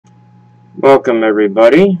Welcome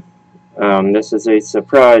everybody. This is a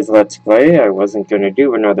surprise Let's Play. I wasn't going to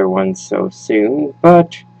do another one so soon,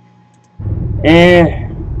 but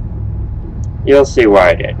you'll see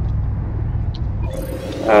why I did.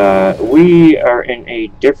 We are in a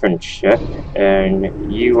different ship,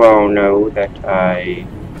 and you all know that I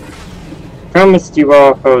promised you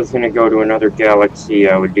all if I was going to go to another galaxy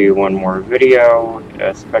I would do one more video,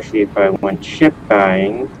 especially if I went ship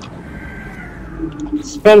buying.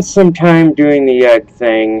 Spent some time doing the egg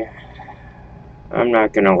thing. I'm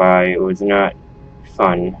not gonna lie, it was not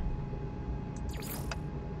fun.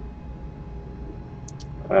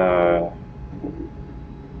 I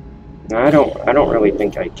don't really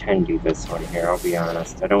think I can do this one here, I'll be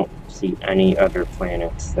honest. I don't see any other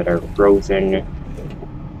planets that are frozen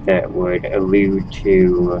that would allude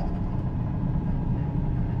to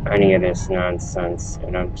any of this nonsense,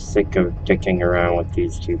 and I'm sick of dicking around with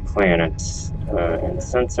these two planets. And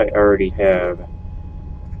since I already have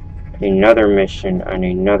another mission on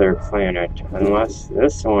another planet, unless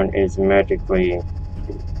this one is magically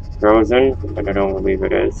frozen, but I don't believe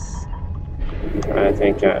it is. I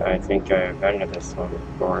think I've been to this one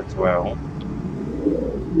before as well.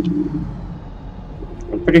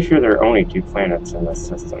 I'm pretty sure there are only two planets in this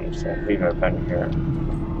system, so I believe I've been here.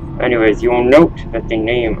 Anyways, you will note that the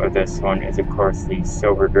name of this one is, of course, the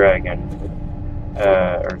Silver Dragon,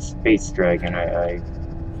 or Space Dragon. I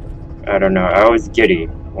don't know. I was giddy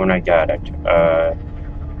when I got it.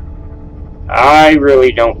 I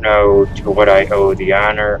really don't know to what I owe the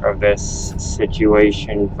honor of this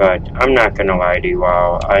situation, but I'm not gonna lie to you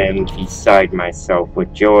all. I am beside myself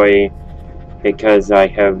with joy because I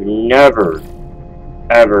have never,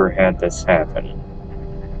 ever had this happen.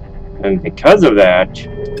 And because of that,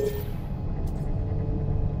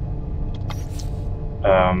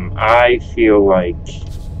 I feel like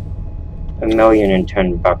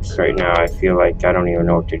 $1,010,000 right now. I feel like I don't even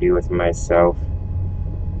know what to do with myself.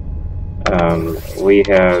 We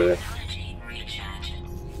have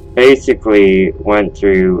basically went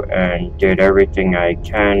through and did everything I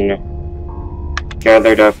can,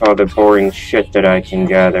 gathered up all the boring shit that I can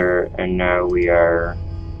gather, and now we are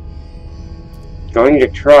going to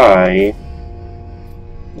try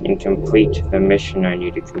and complete the mission I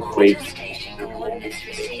need to complete.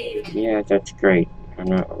 Yeah, that's great. I'm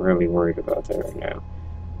not really worried about that right now.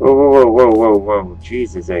 Whoa, whoa, whoa, whoa, whoa, whoa,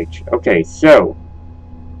 Jesus H. Okay, so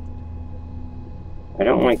I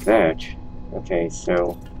don't like that. Okay,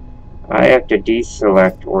 so I have to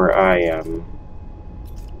deselect where I am.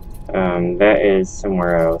 That is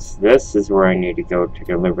somewhere else. This is where I need to go to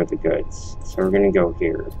deliver the goods. So we're gonna go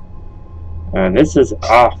here. This is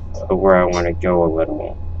off of where I want to go a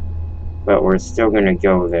little, but we're still gonna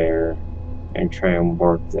go there and try and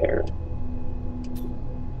work there.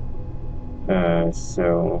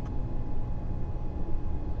 So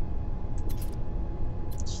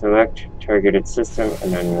select targeted system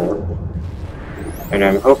and then work. And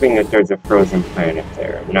I'm hoping that there's a frozen planet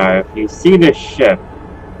there. Now, if you see this ship,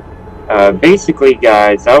 basically,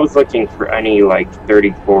 guys, I was looking for any like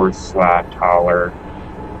 34 slot hauler.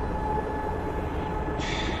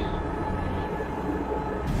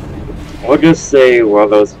 We'll just say, well,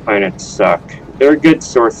 those planets suck. They're a good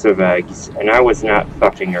source of eggs, and I was not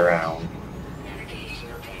fucking around.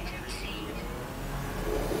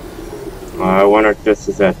 I wonder if this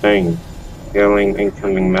is that thing. Failing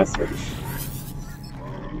incoming message.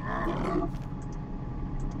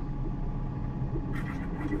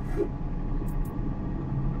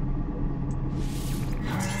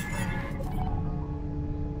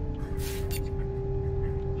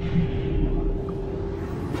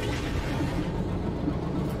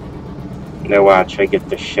 Now watch, I get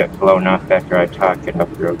the shit blown up after I talk it up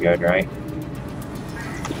real good, right?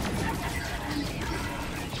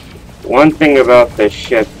 One thing about this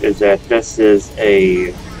ship is that this is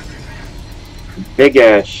a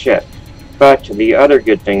big-ass ship. But the other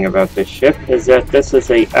good thing about this ship is that this is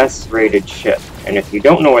a S-rated ship. And if you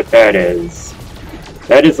don't know what that is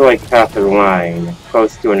like top of the line,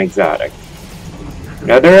 close to an exotic.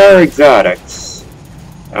 Now there are exotics,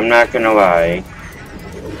 I'm not gonna lie.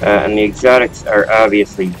 And the exotics are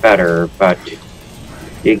obviously better, but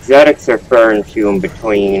the exotics are far and few in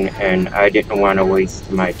between, and I didn't want to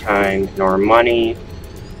waste my time nor money.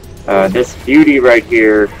 This beauty right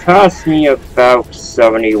here cost me about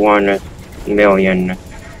 71 million.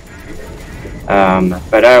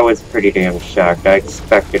 But I was pretty damn shocked. I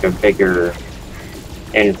expected a bigger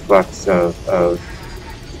influx of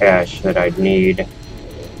cash that I'd need.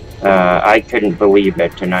 I couldn't believe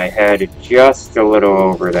it, and I had just a little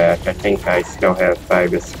over that. I think I still have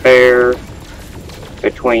 5 to spare.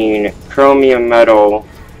 Between chromium metal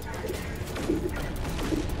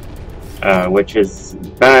which has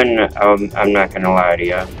been, I'm not gonna lie to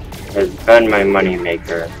you, has been my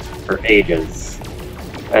moneymaker for ages.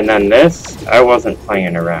 And then this, I wasn't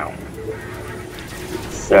playing around.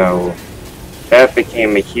 So, that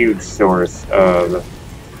became a huge source of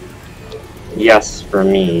yes for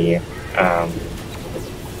me.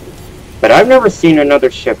 But I've never seen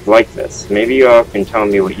another ship like this. Maybe you all can tell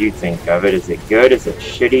me what you think of it. Is it good? Is it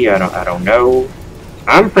shitty? I don't know.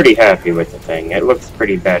 I'm pretty happy with the thing. It looks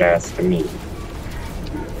pretty badass to me.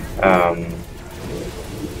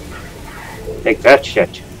 Take that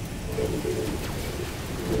shit.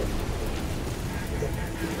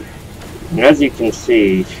 And as you can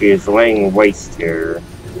see, she is laying waste here.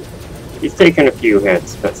 She's taken a few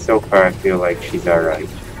hits, but so far I feel like she's alright.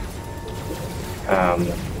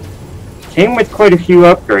 Came with quite a few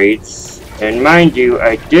upgrades, and mind you,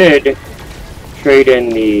 I did trade in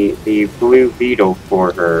the Blue Beetle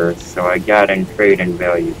for her, so I got in trade-in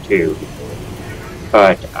value too.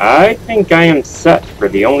 But I think I am set for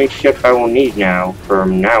the only ship I will need now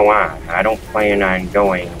from now on. I don't plan on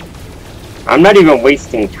going... I'm not even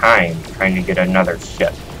wasting time trying to get another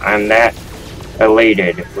ship. I'm that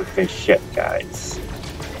elated with this ship, guys.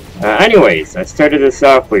 Anyways, I started this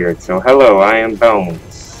off weird, so hello, I am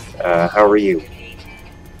Bones. How are you?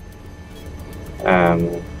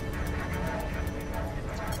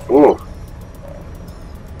 Ooh.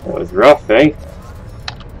 That was rough, eh?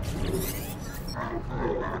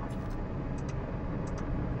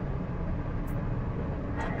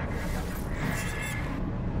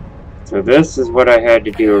 So this is what I had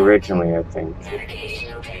to do originally, I think.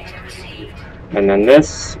 And then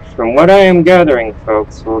this, from what I am gathering,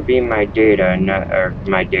 folks, will be my data, I'm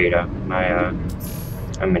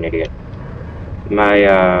an idiot.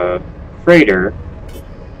 My, freighter.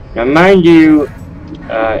 Now, mind you,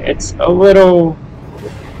 it's a little...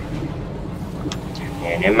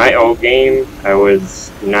 And in my old game, I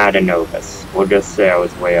was not a novice. We'll just say I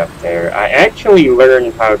was way up there. I actually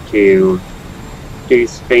learned how to do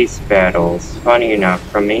space battles, funny enough,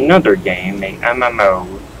 from another game, a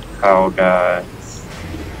MMO called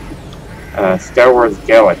Star Wars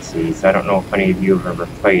Galaxies. I don't know if any of you have ever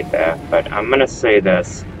played that, but I'm gonna say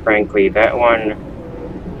this, frankly, that one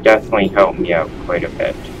definitely helped me out quite a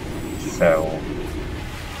bit. So,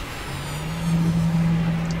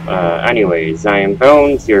 anyways, I am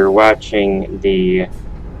Bones, you're watching the,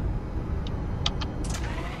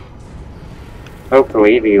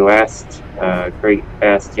 hopefully, the last great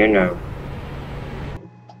bastion of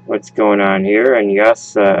what's going on here, and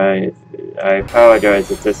yes, I apologize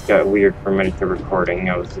if this got weird for a minute to recording.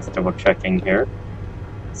 I was just double checking here.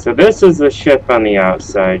 So this is the ship on the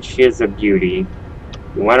outside. She is a beauty.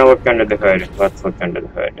 You want to look under the hood? Let's look under the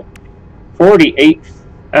hood. 48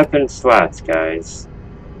 effing slots, guys.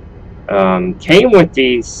 Came with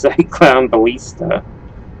the Cyclone Ballista,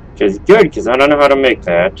 which is good because I don't know how to make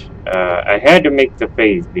that. I had to make the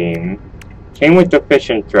phase beam. Came with the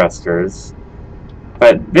fission thrusters.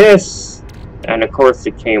 But this, and of course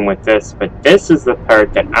it came with this, but this is the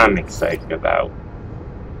part that I'm excited about.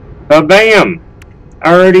 Ba-bam!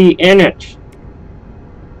 Already in it!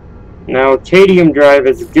 Now, Cadium Drive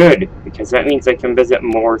is good, because that means I can visit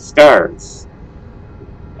more stars.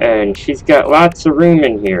 And she's got lots of room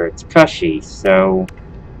in here, it's cushy, so...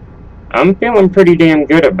 I'm feeling pretty damn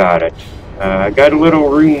good about it. I got a little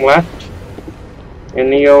room left in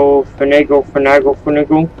the old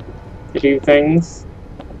finagle to do things.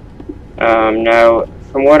 Now,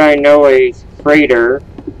 from what I know, a freighter,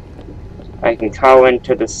 I can call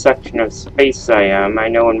into the section of space I am. I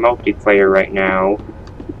know in multiplayer right now,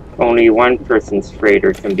 only one person's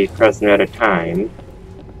freighter can be present at a time.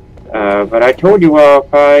 But I told you all,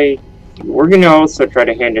 we're going to also try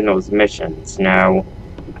to hand in those missions. Now,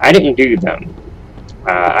 I didn't do them.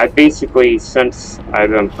 I basically, since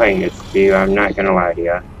I've been playing this game, I'm not going to lie to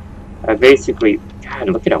you, I basically, God,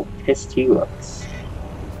 look at how pissed he looks.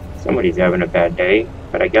 Somebody's having a bad day,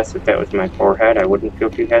 but I guess if that was my forehead, I wouldn't feel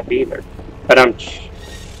too happy either. But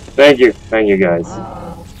thank you guys.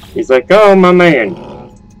 He's like, oh, my man.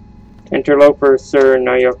 Interloper, sir,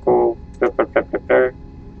 Nayoko, pepper.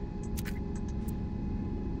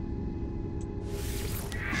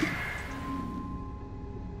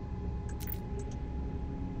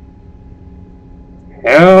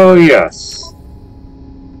 Hell yes.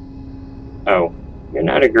 Oh, you're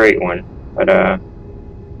not a great one, but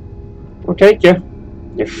we'll take you.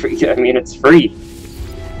 You're free. I mean, it's free.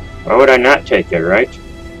 Why would I not take it, right?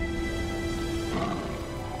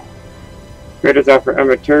 Freighters offer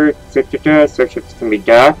amateur, starships can be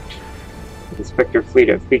docked. Inspect your fleet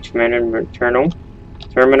at Fleet Management Terminal.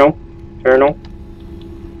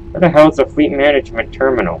 What the hell is a Fleet Management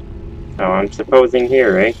Terminal? So I'm supposing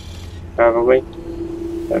here, eh? Probably.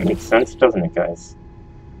 That makes sense, doesn't it, guys?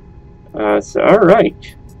 So,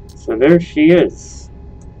 alright. So there she is.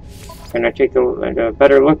 Can I take a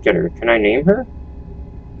better look at her? Can I name her?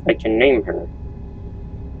 I can name her.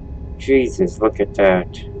 Jesus, look at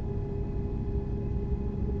that.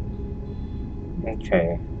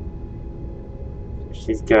 Okay.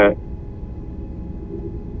 She's got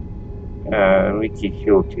leaky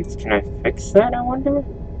fuel tubes. Can I fix that, I wonder?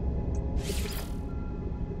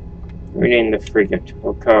 Rename the frigate.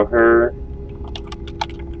 We'll call her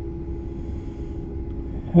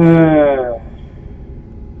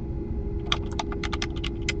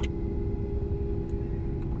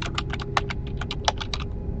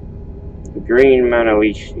Green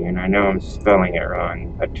Manalishi, and I know I'm spelling it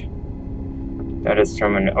wrong, but that is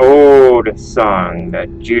from an old song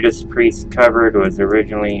that Judas Priest covered. Was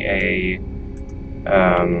originally a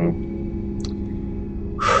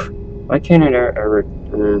why can't I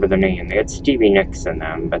remember the name? They had Stevie Nicks in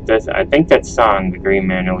them, but I think that song, The Green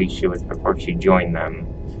Manalishi, was before she joined them.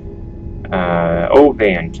 Oh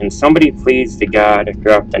man, can somebody please to God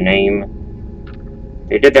drop the name?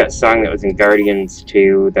 They did that song that was in Guardians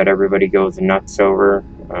 2 that everybody goes nuts over.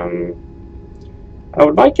 I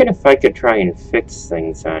would like it if I could try and fix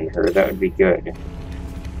things on her. That would be good.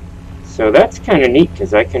 So that's kind of neat,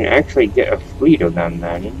 because I can actually get a fleet of them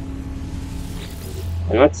then.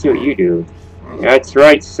 And let's see what you do. That's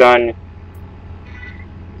right, son.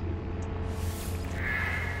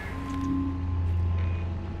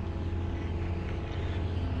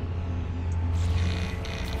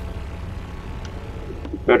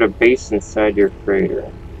 Build a base inside your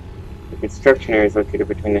freighter. The construction area is located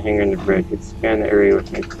between the hangar and the bridge. Expand the area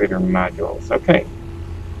with new freighter modules. Okay.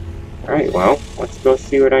 Alright, well, let's go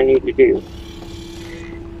see what I need to do.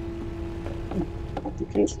 The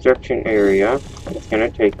construction area. It's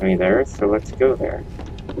going to take me there, so let's go there.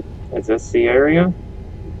 Is this the area?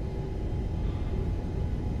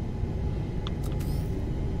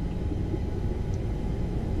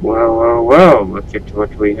 Whoa, whoa, whoa! Look at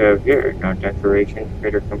what we have here. No decoration,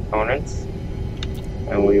 freighter components.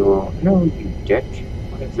 And we will... No, you dick.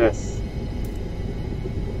 What is this?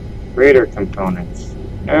 Freighter components.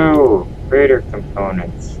 No! Freighter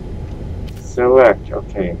components. Select.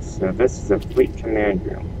 Okay, so this is a fleet command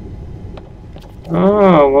room.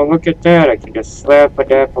 Oh, well look at that. I can just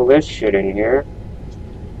slap-a-dapple this shit in here.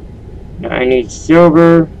 Now I need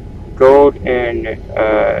silver, gold, and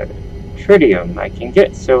tritium. I can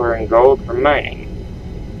get silver and gold from mining.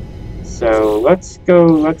 So let's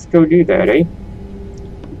go do that, eh?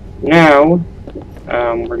 Now,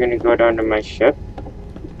 we're gonna go down to my ship.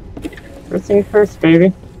 First thing first,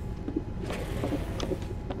 baby.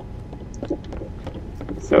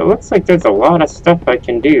 So it looks like there's a lot of stuff I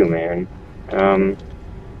can do, man.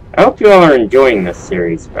 I hope you all are enjoying this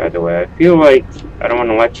series, by the way. I feel like I don't want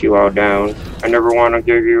to let you all down. I never want to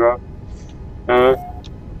give you up.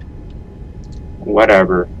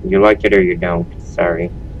 Whatever. You like it or you don't.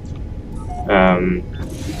 Sorry.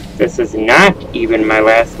 This is not even my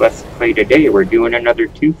last Let's Play today. We're doing another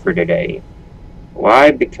 2 for today.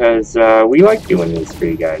 Why? Because we like doing these for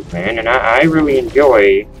you guys, man. And I really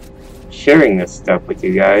enjoy sharing this stuff with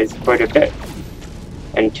you guys quite a bit.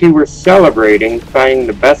 And 2, we're celebrating finding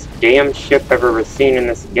the best damn ship I've ever seen in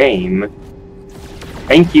this game.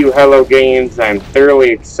 Thank you, Hello Games. I'm thoroughly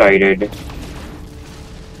excited.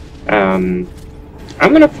 I'm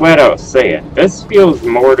gonna flat out say it. This feels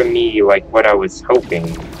more to me like what I was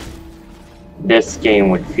hoping this game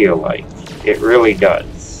would feel like. It really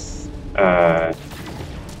does.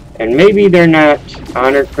 And maybe they're not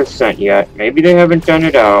 100% yet. Maybe they haven't done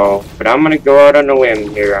it all. But I'm gonna go out on a limb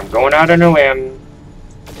here. I'm going out on a limb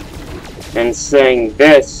and saying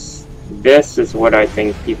this is what I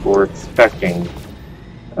think people were expecting.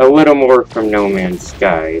 A little more from No Man's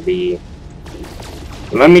Sky.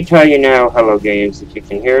 Let me tell you now, Hello Games, if you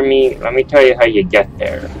can hear me, let me tell you how you get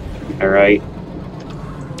there. Alright?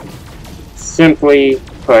 Simply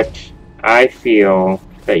put, I feel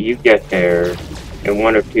that you get there in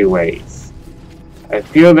one of 2 ways. I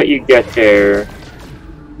feel that you get there...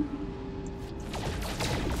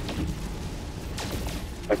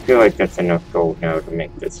 I feel like that's enough gold now to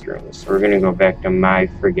make this room. So we're going to go back to my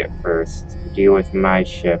frigate first, deal with my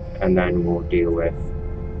ship, and then we'll deal with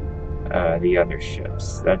the other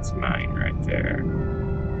ships. That's mine right there.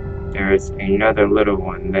 There's another little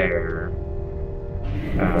one there.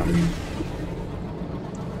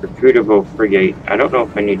 Recruitable frigate. I don't know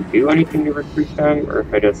if I need to do anything to recruit them, or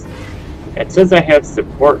if I just... It says I have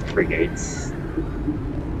support frigates.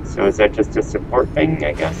 So is that just a support thing,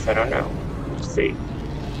 I guess? I don't know. Let's see.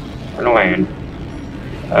 On land.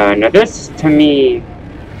 Now this, to me,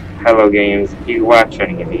 Hello Games, if you watch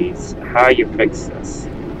any of these, how you fix this.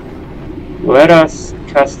 Let us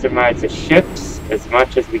customize the ships as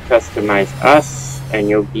much as we customize us, and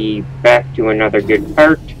you'll be back to another good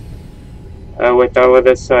part with all of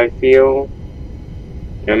this, I feel.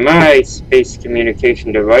 Now my space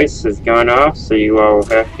communication device has gone off, so you all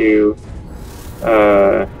have to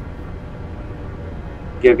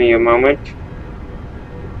give me a moment.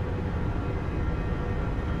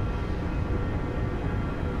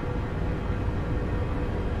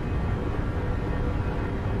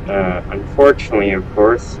 Unfortunately, of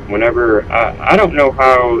course, whenever I don't know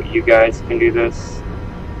how you guys can do this,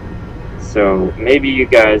 so maybe you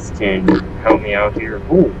guys can help me out here.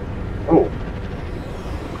 Oh,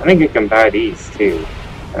 I think you can buy these too,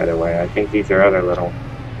 by the way. I think these are other little,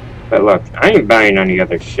 but look, I ain't buying any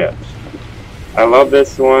other ships. I love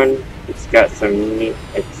this one. It's got some neat,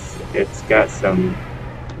 it's got some,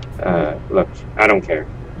 look, I don't care.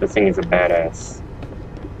 This thing is a badass.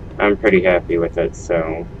 I'm pretty happy with it,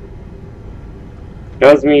 so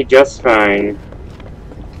does me just fine,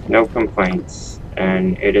 no complaints,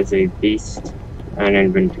 and it is a beast on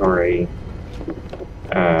inventory.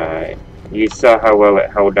 You saw how well it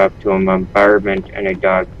held up to a bombardment and a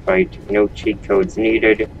dogfight. No cheat codes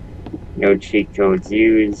needed, no cheat codes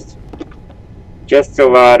used, just a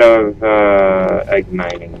lot of egg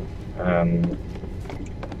mining.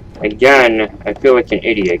 Again, I feel like an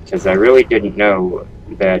idiot because I really didn't know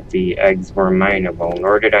that the eggs were mineable,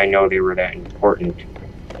 nor did I know they were that important.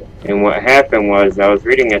 And what happened was, I was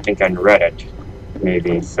reading, I think on Reddit,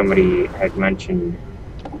 maybe, somebody had mentioned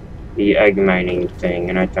the egg mining thing,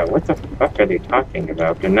 and I thought, what the fuck are they talking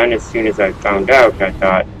about? And then as soon as I found out, I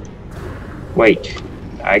thought, wait,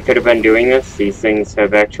 I could have been doing this, these things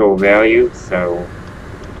have actual value, so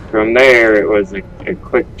from there it was a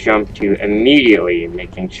quick jump to immediately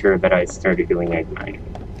making sure that I started doing egg mining.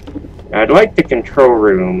 I'd like the control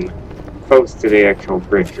room close to the actual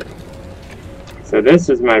bridge room. So this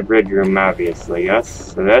is my bridge room, obviously,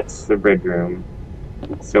 yes? So that's the bridge room.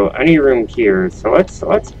 So any room here, so let's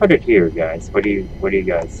put it here, guys. What do you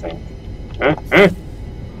guys think? Huh?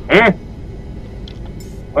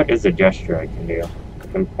 What is a gesture I can do? I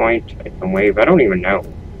can point, I can wave, I don't even know.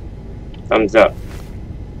 Thumbs up.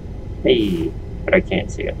 Hey, but I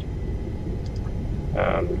can't see it.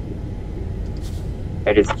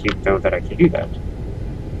 That is cute, though, that I can do that.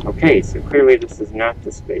 Okay, so clearly this is not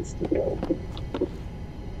the space to build.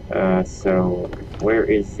 So where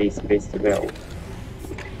is the space to build?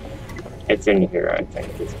 It's in here, I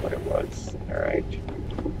think, is what it was. Alright.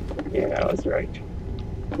 Yeah, I was right.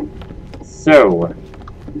 So,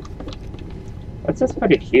 let's just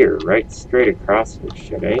put it here, right straight across this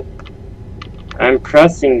shit, eh? I'm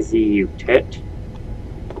pressing Z, you tit.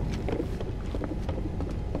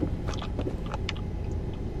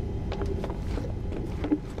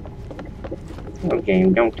 Oh,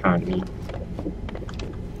 game, don't taunt me.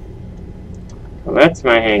 Well, that's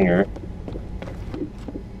my hangar.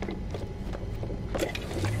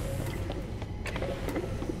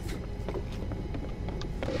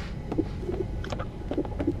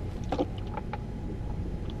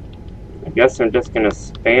 I guess I'm just gonna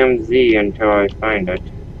spam Z until I find it.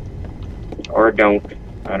 Or don't.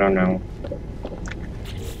 I don't know.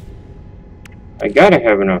 I gotta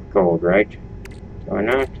have enough gold, right? Do I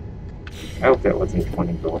not? I hope that wasn't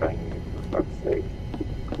 20 gold I needed, for fuck's sake.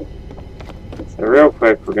 So real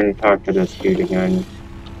quick, we're gonna talk to this dude again.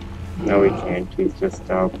 No, we can't. He's just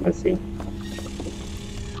all pussy.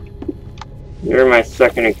 You're my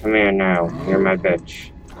second in command now. You're my bitch.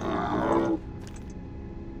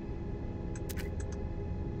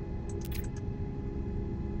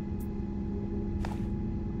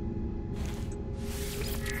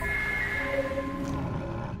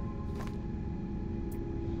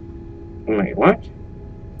 Wait, what?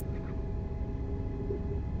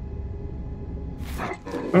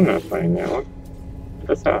 I'm not playing that one.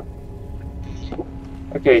 What's up?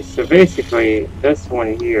 Okay, so basically, this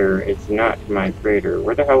one here is not my freighter.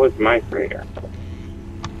 Where the hell is my freighter?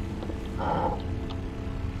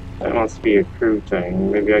 That must be a crew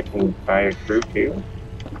thing. Maybe I can buy a crew too?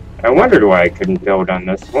 I wondered why I couldn't build on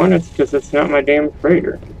this one. It's because it's not my damn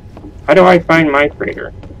freighter. How do I find my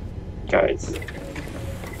freighter? Guys.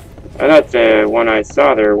 I thought the one I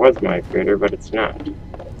saw there was my freighter, but it's not.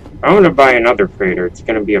 I want to buy another freighter. It's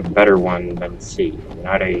going to be a better one than C,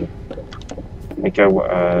 not a... Like I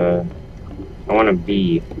want a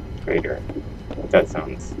B freighter. If that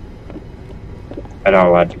sounds at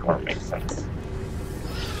all logical or makes sense.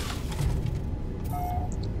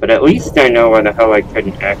 But at least I know why the hell I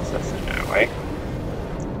couldn't access it now, right?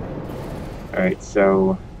 Alright,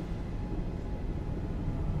 so...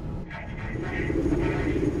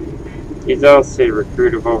 these all say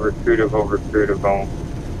recruitable, recruitable, recruitable,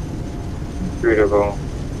 recruitable.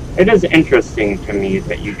 It is interesting to me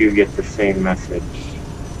that you do get the same message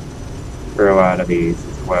for a lot of these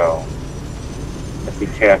as well. But the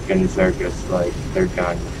captains are just like, they're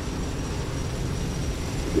done.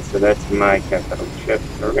 So that's my capital ship.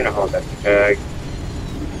 So we're going to hold that tag.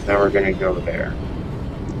 Now we're going to go there.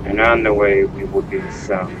 And on the way we will do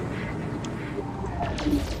some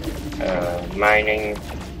mining.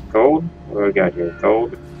 Gold? What do we got here?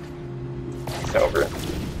 Gold? Silver.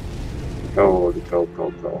 Gold, gold,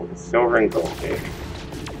 gold, gold. Silver and gold, baby.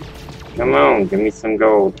 Come on, give me some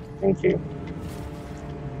gold. Thank you.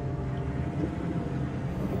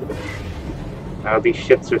 Now these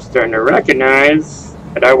ships are starting to recognize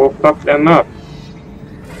that I will fuck them up.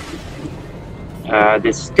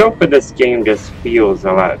 The scope of this game just feels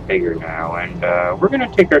a lot bigger now, and we're going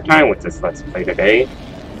to take our time with this Let's Play today.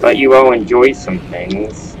 Let you all enjoy some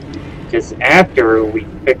things. Just after we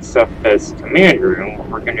fix up this command room, what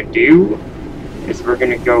we're going to do is we're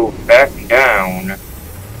going to go back down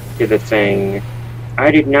to the thing.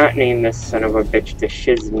 I did not name this son of a bitch the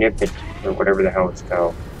Shiznipit, or whatever the hell it's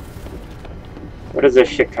called. What is this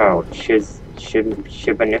shit called?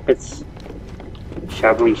 Shibanipits?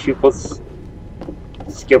 Shably Shuples?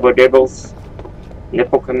 Skibbledibbles?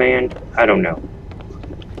 Nipple Command? I don't know.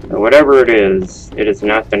 But whatever it is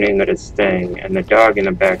not the name that is staying, and the dog in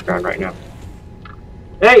the background right now.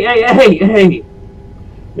 Hey, hey, hey, hey!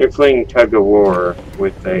 They're playing tug of war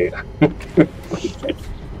with a...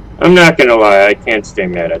 I'm not gonna lie, I can't stay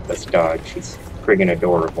mad at this dog. She's friggin'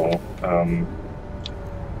 adorable.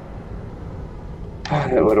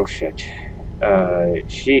 That little shit.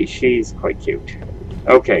 She's quite cute.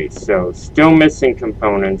 Okay, so still missing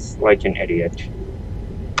components like an idiot.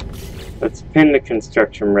 Let's pin the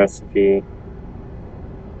construction recipe.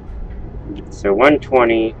 So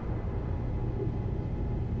 120.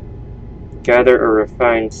 Gather or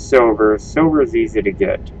refine silver. Silver is easy to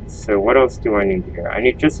get. So what else do I need here?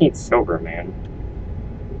 I just need silver, man.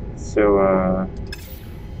 So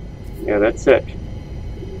yeah, that's it.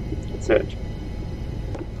 That's it.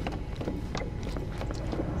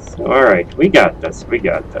 So alright, we got this, we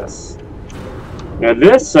got this. Now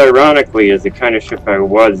this, ironically, is the kind of ship I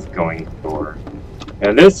was going for.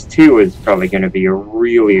 Now this, too, is probably going to be a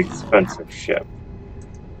really expensive ship.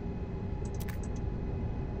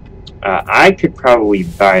 I could probably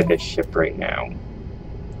buy this ship right now.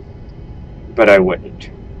 But I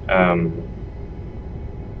wouldn't. Not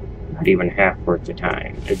even half worth the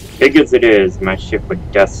time. As big as it is, my ship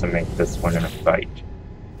would decimate this one in a fight.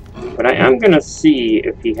 But I am going to see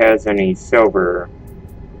if he has any silver.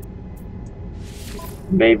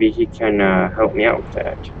 Maybe he can help me out with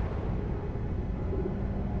that.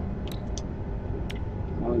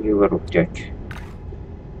 Oh, you little dick.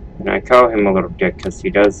 And I call him a little dick because he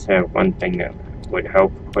does have one thing that would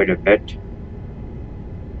help quite a bit.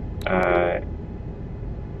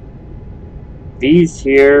 These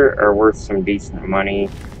here are worth some decent money.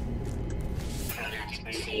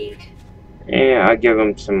 Yeah, I'll give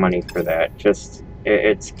him some money for that. Just,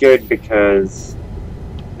 it's good because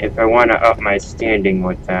if I want to up my standing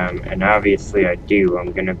with them, and obviously I do,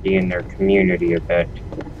 I'm going to be in their community a bit,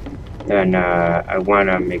 then I want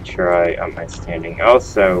to make sure I up my standing.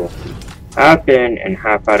 Also, hop in and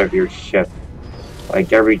hop out of your ship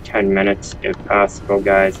like every 10 minutes if possible,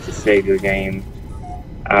 guys, to save your game.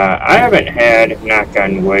 I haven't had, knock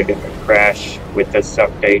on wood, a crash with this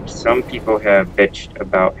update. Some people have bitched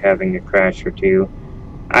about having a crash or two.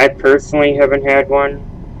 I personally haven't had one.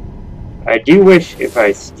 I do wish if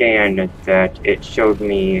I scanned that it showed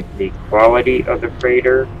me the quality of the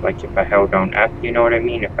freighter, like if I held down F, you know what I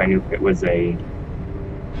mean? If I knew if it was a...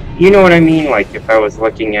 You know what I mean? Like if I was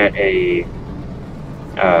looking at a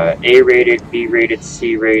A-rated, B-rated,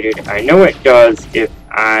 C-rated. I know it does if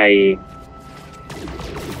I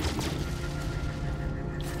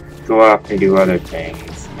go off and do other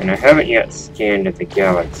things. And I haven't yet scanned the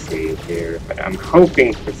galaxy here, but I'm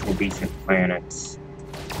hoping for some decent planets.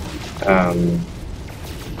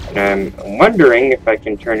 And I'm wondering if I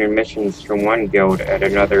can turn in missions from one guild at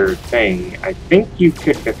another thing. I think you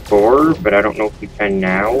could before, but I don't know if you can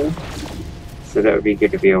now. So that would be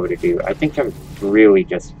good to be able to do. I think I'm really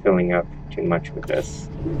just filling up too much with this.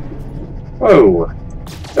 Whoa!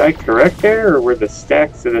 Is I correct there, or were the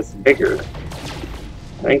stacks of this bigger?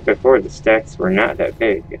 I think before the stacks were not that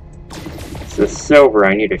big. So silver,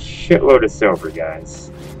 I need a shitload of silver,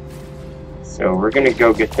 guys. So we're going to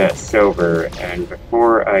go get that silver, and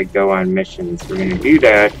before I go on missions, we're going to do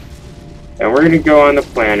that. And we're going to go on the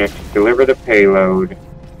planet, deliver the payload,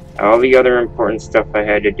 all the other important stuff I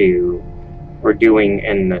had to do, we're doing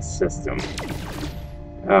in this system.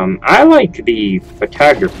 I like the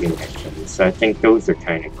photography missions. I think those are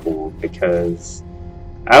kind of cool because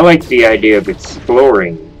I like the idea of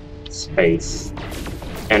exploring space.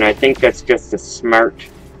 And I think that's just a smart,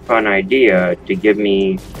 fun idea to give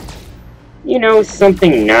me, you know,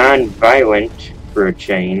 something non-violent for a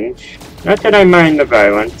change. Not that I mind the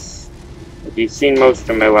violence. If you've seen most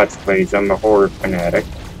of my Let's Plays, I'm a horror fanatic.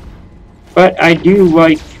 But I do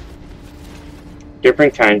like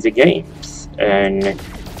different kinds of games. And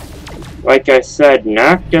like I said,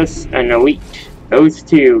 Noctis and Elite, those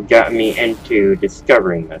two got me into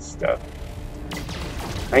discovering this stuff.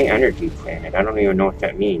 High energy planet, I don't even know what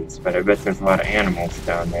that means, but I bet there's a lot of animals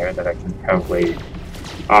down there that I can probably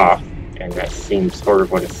off. And that seems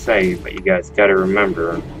horrible to say, but you guys gotta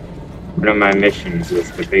remember, one of my missions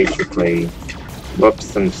was to basically whoop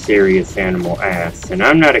some serious animal ass. And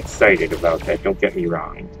I'm not excited about that, don't get me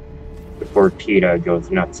wrong. Before PETA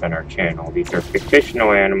goes nuts on our channel. These are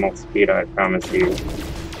fictional animals, PETA, I promise you.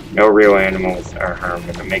 No real animals are harmed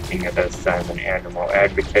in the making of this. I'm an animal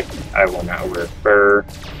advocate. I will not wear fur.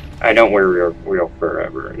 I don't wear real fur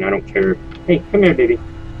ever, and I don't care. Hey, come here, baby.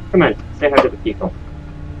 Come on, say hi to the people.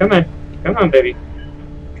 Come on. Come on, baby.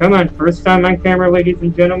 Come on, first time on camera, ladies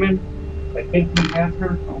and gentlemen. I think we have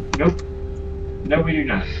her. Oh, nope. No, we do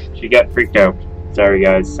not. She got freaked out. Sorry,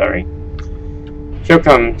 guys, sorry. She'll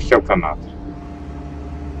come up.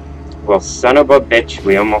 Well, son of a bitch,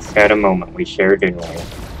 we almost had a moment we shared, didn't we?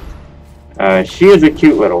 She is a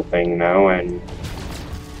cute little thing, though, and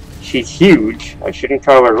she's huge. I shouldn't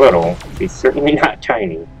call her little. She's certainly not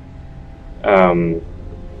tiny.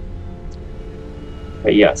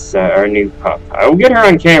 But yes, our new pup. I will get her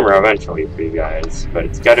on camera eventually for you guys, but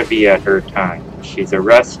it's got to be at her time. She's a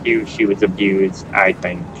rescue. She was abused, I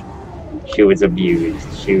think. She was abused.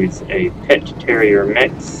 She was a pit terrier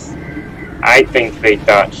mix. I think they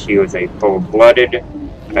thought she was a full-blooded.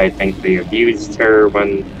 I think they abused her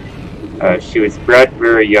when she was bred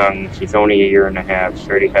very young. She's only 1.5 years. She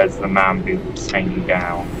already has the mom boobs hanging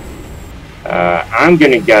down. I'm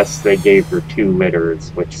gonna guess they gave her 2 litters,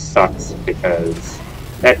 which sucks because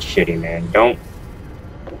that's shitty, man. Don't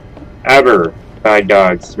ever buy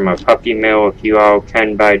dogs from a puppy mill. If you all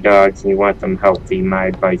can buy dogs and you want them healthy, my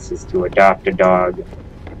advice is to adopt a dog.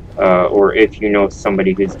 Or if you know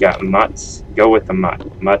somebody who's got mutts, go with a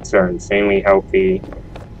mutt. Mutts are insanely healthy.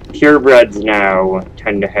 Purebreds now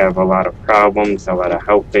tend to have a lot of problems, a lot of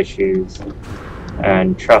health issues,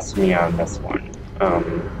 and trust me on this one.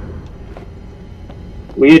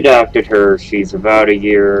 We adopted her. She's about 1.5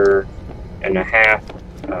 years.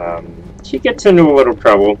 She gets into a little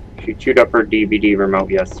trouble. She chewed up her DVD remote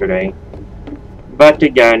yesterday. But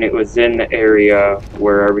again, it was in the area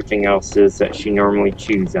where everything else is that she normally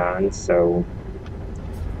chews on, so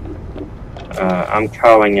I'm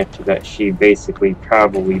calling it that she basically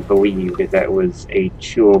probably believed that was a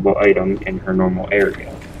chewable item in her normal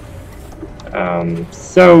area.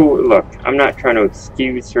 So, look, I'm not trying to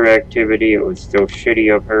excuse her activity. It was still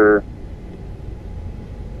shitty of her.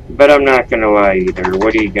 But I'm not going to lie either.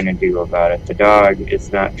 What are you going to do about it? The dog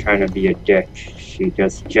is not trying to be a dick. She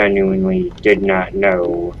just genuinely did not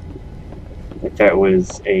know that that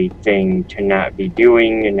was a thing to not be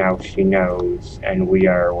doing, and now she knows, and we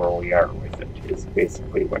are where we are with it, is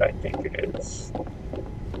basically what I think it is.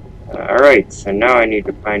 Alright, so now I need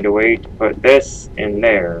to find a way to put this in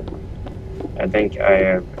there. I think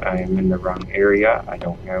I am in the wrong area. I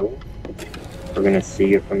don't know. We're going to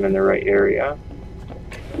see if I'm in the right area.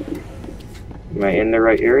 Am I in the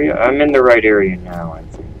right area? I'm in the right area now, I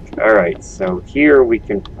think. Alright, so here we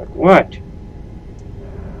can put what?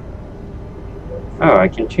 Oh, I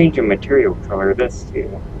can change the material color of this too.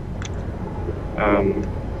 What am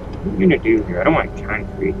I gonna do here? I don't want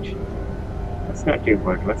concrete. Let's not do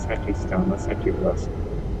wood, let's not do stone, let's not do rust.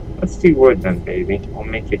 Let's do wood then, baby. We'll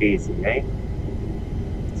make it easy, eh?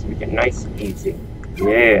 Let's make it nice and easy.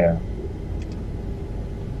 Yeah.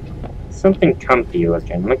 Something comfy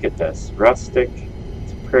looking. Look at this. Rustic.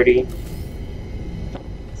 It's pretty.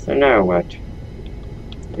 So now what?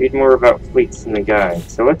 Read more about fleets in the guide.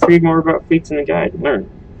 So let's read more about fleets in the guide and learn.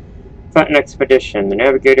 Plot an expedition. The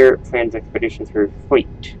navigator plans expeditions for a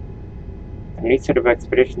fleet. A new set of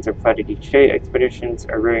expeditions are plotted each day. Expeditions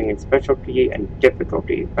are varying in specialty and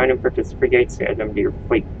difficulty. Find and purchase frigates, add them to your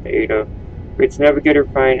fleet. The Ada creates navigator,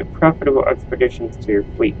 find profitable expeditions to your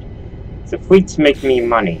fleet. So fleets make me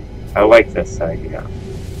money. I like this idea.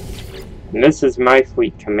 And this is my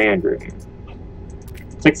fleet command room.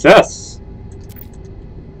 Success!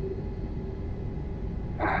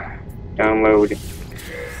 Download.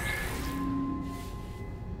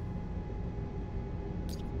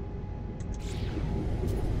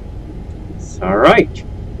 Alright.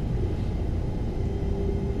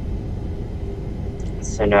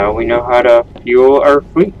 So now we know how to fuel our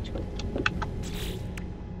fleet.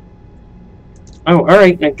 Oh,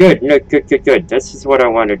 alright, good. This is what I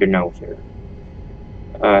wanted to know here.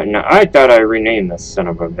 Now, I thought I renamed this son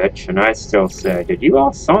of a bitch, and I still say, did you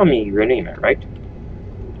all saw me rename it, right?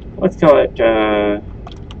 Let's call it,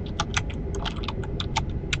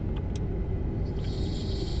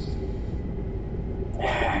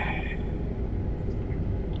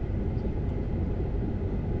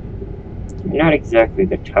 not exactly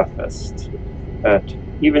the toughest, but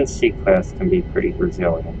even C-Class can be pretty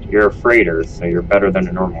resilient. You're a freighter, so you're better than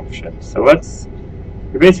a normal ship. So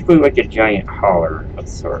you're basically like a giant hauler of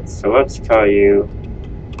sorts. So let's call you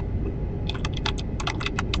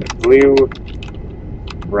the Blue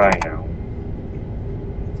Rhino.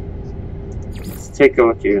 Let's take a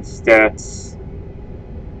look at your stats.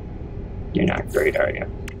 You're not great, are you?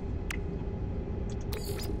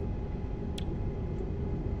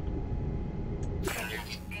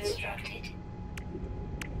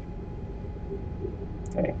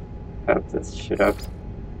 Okay, pop this shit up.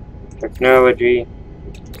 Technology,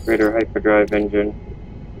 greater hyperdrive engine.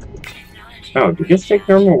 Oh, did this take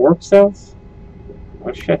normal warp cells?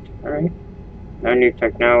 Oh shit, alright. No new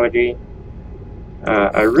technology.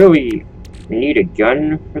 I really need a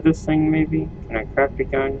gun for this thing, maybe? Can I craft a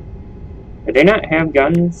gun? Do they not have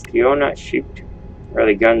guns? Do you all not shoot? Or are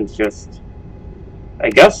the guns just... I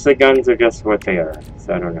guess the guns are just what they are,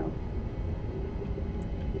 so I don't know.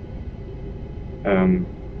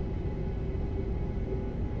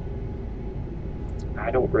 I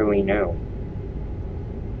don't really know.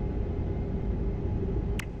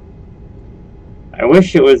 I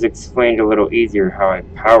wish it was explained a little easier how I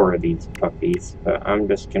power these puppies, but I'm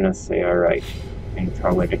just gonna say alright and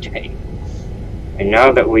call it a day. And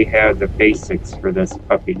now that we have the basics for this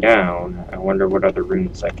puppy down, I wonder what other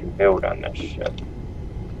rooms I can build on this ship.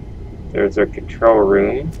 There's our control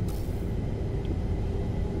room.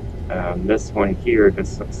 This one here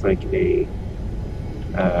just looks like a,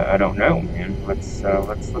 I don't know, man. Let's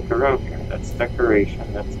look around here. That's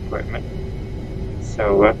decoration, that's equipment.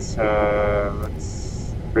 So let's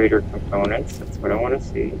freighter components, that's what I want to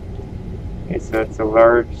see. Okay, so that's a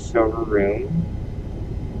large silver room,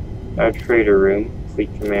 a freighter room, fleet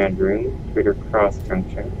command room, freighter cross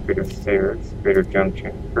junction, freighter stairs, freighter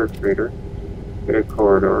junction, per freighter, freighter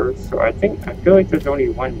corridors. So I feel like there's only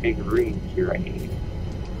one big room here I need.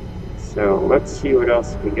 So let's see what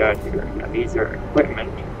else we got here. Now these are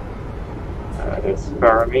equipment. There's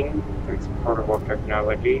farming, there's portable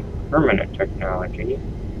technology, permanent technology,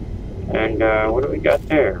 and what do we got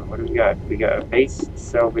there? What do we got? We got a base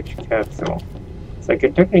salvage capsule. So I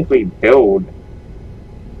could technically build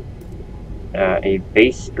a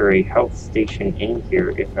base or a health station in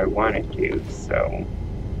here if I wanted to. So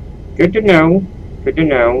good to know. Good to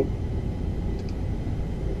know.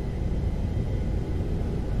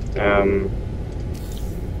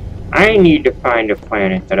 I need to find a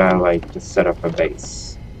planet that I like to set up a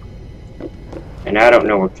base. And I don't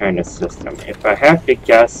know what kind of system. If I have to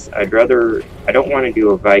guess, I don't want to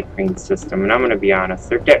do a Viking system, and I'm going to be honest,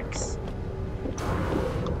 they're dicks.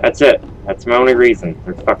 That's it. That's my only reason.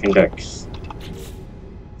 They're fucking dicks.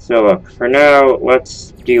 So look, for now,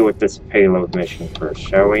 let's deal with this payload mission first,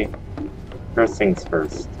 shall we? First things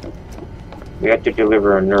first. We have to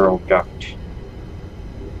deliver a neural duct.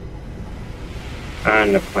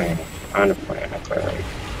 On the planet. On the planet, alright.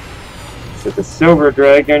 So the Silver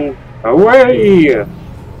Dragon, away!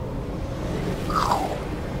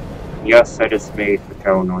 Yes, I just made the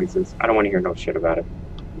cow noises. I don't want to hear no shit about it.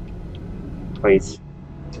 Please.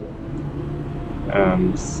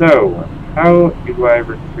 So, how do I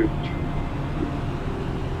recruit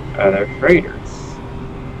other freighters?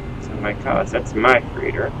 So my cause, that's my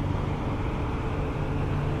freighter.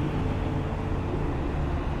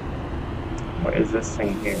 What is this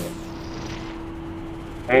thing here?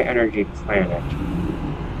 High energy planet.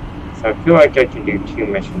 So I feel like I can do 2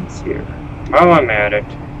 missions here. While I'm at it,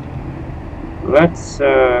 let's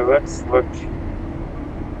look.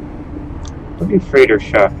 We'll do freighter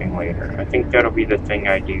shopping later. I think that'll be the thing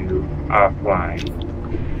I do offline,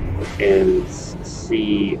 is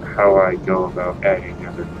see how I go about adding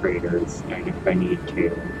other freighters, and if I need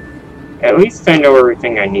to. At least I know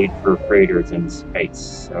everything I need for freighters in space,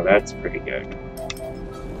 so that's pretty good.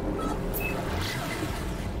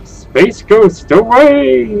 Space Ghost,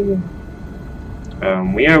 away!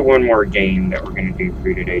 We have one more game that we're going to do for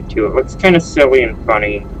you today, too. It looks kind of silly and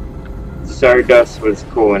funny. Stardust was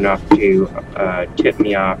cool enough to tip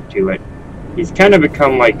me off to it. He's kind of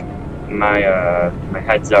become like my my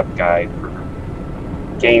heads up guy for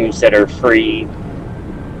games that are free.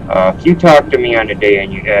 If you talk to me on a day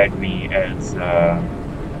and you add me as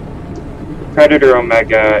Predator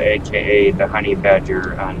Omega, aka the Honey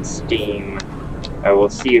Badger, on Steam, I will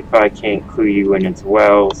see if I can't clue you in as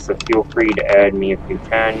well, so feel free to add me if you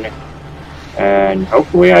can, and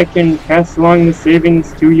hopefully I can pass along the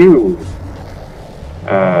savings to you,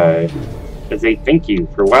 as a thank you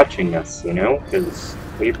for watching us, you know, because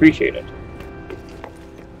we appreciate it.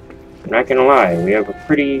 I'm not gonna lie, we have a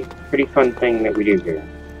pretty fun thing that we do here.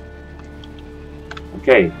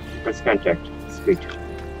 Okay, press contact. Sweet.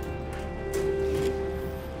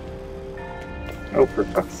 Oh, for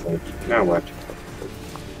fuck's sake. Now what?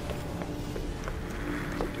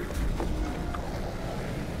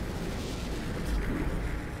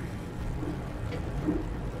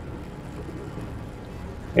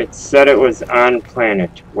 It said it was on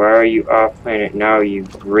planet. Why are you off planet now, you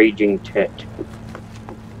raging tit?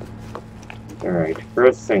 Alright,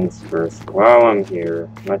 first things first. While I'm here,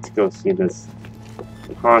 let's go see this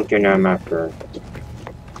honkin' MFer.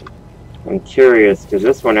 I'm curious, because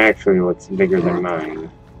this one actually looks bigger than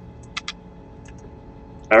mine.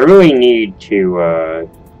 I really need to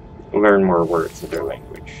learn more words of their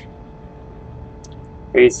language.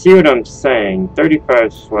 But you see what I'm saying?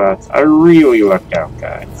 35 slots. I really lucked out,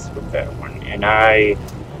 guys, with that one. And I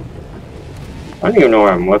don't even know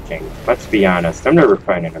where I'm looking. Let's be honest. I'm never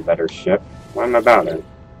finding a better ship. Why am I bothering?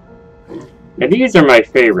 Now, these are my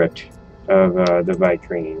favorite of the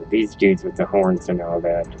Vicrene. These dudes with the horns and all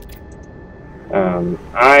that.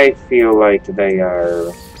 I feel like they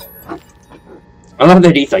are... I love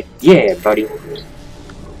that he's like, yeah, buddy.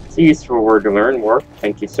 It's a useful word to learn. Warp.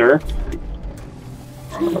 Thank you, sir.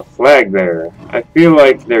 A flag bearer. I feel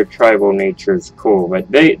like their tribal nature is cool,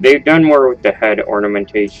 but they've done more with the head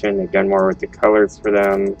ornamentation. They've done more with the colors for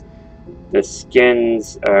them. The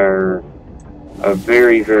skins are a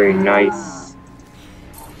very nice.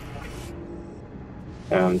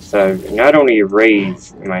 So I've not only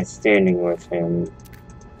raised my standing with him,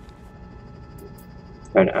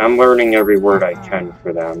 but I'm learning every word I can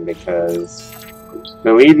for them, because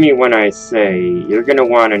believe me when I say you're going to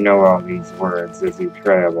want to know all these words as you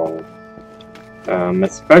travel.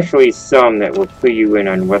 Especially some that will clue you in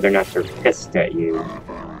on whether or not they're pissed at you.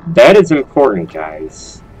 That is important,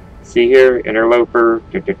 guys. See here, interloper,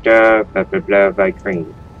 blah blah blah,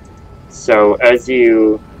 Vicrene. So as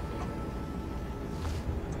you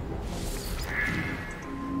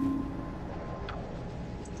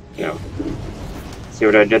no. See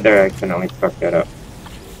what I did there? I accidentally fucked that up.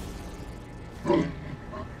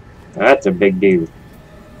 That's a big dude.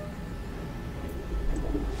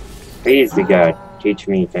 Please to God, teach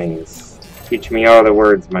me things. Teach me all the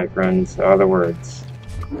words, my friends. All the words.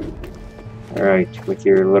 Alright, with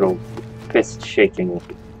your little fist shaking.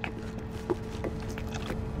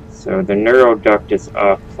 So the neuroduct is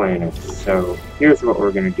off planet. So here's what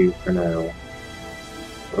we're going to do for now.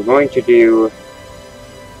 We're going to do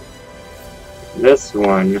this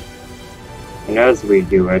one, and as we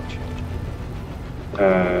do it,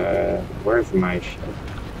 where's my ship?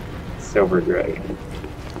 Silver Dragon.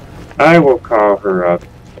 I will call her up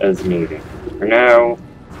as needed. For now,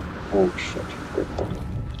 oh shit.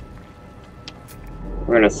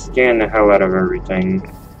 We're gonna scan the hell out of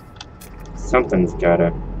everything. Something's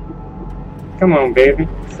gotta... Come on, baby.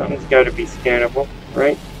 Something's gotta be scannable,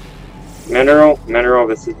 right? Mineral,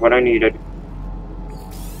 this is what I needed.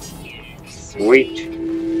 Sweet.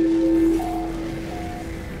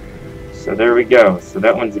 So there we go. So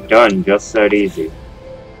that one's done, just that easy.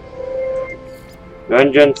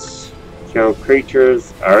 Vengeance. Kill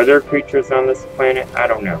creatures. Are there creatures on this planet? I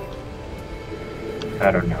don't know.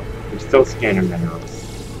 I'm still scanning minerals.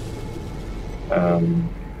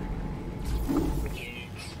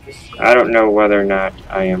 I don't know whether or not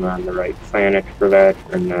I am on the right planet for that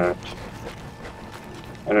or not.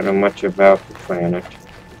 I don't know much about the planet.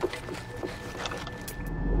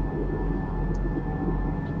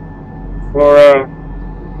 Flora,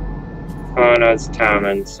 fauna's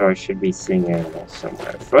common, so I should be seeing animals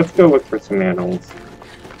somewhere. So let's go look for some animals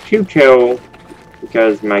to kill,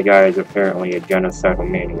 because my guy is apparently a genocidal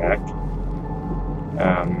maniac.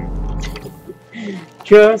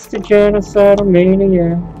 Just a genocidal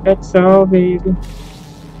maniac, that's all, baby.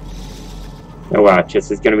 Now watch, this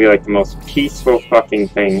is gonna be like the most peaceful fucking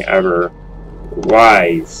thing ever.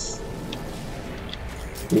 Wise.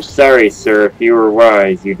 I'm sorry, sir, if you were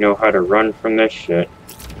wise, you'd know how to run from this shit.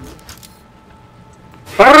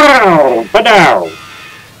 Pow! Padow!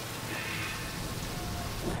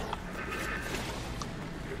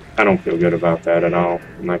 I don't feel good about that at all.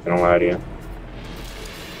 I'm not gonna lie to you.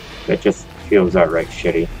 That just feels outright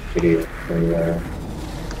shitty to do for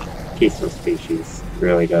peaceful species. It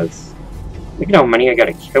really does. Look at how many I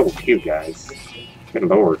gotta kill too, guys. Good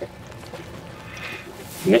lord.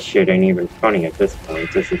 And this shit ain't even funny at this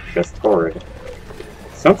point. This is just horrid.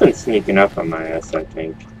 Something's sneaking up on my ass, I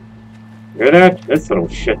think. Hear that? This little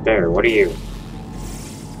shit there. What are you?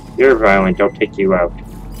 You're violent. I'll take you out.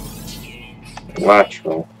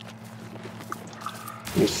 Watchful.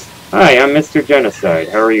 Hi, I'm Mr. Genocide.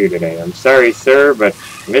 How are you today? I'm sorry, sir, but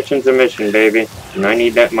mission's a mission, baby. And I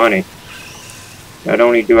need that money. Not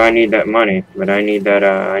only do I need that money, but I need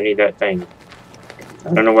that thing.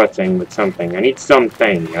 I don't know what thing, but something. I need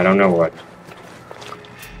something. I don't know what.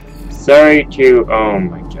 Sorry to... Oh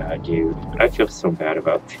my god, dude. I feel so bad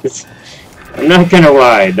about this. I'm not gonna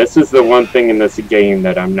lie. This is the one thing in this game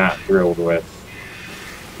that I'm not thrilled with.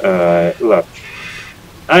 Look.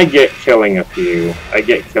 I get killing a few. I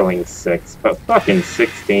get killing 6. But fucking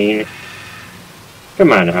 16?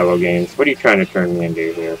 Come on, Hello Games. What are you trying to turn me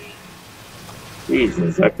into here?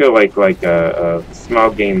 Jesus, I feel like a small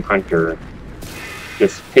game hunter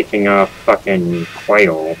just picking off fucking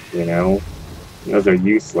quail, you know? Those are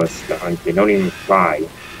useless to hunt. They don't even fly.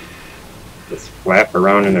 Just flap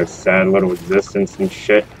around in their sad little existence and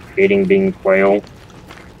shit, hating being quail.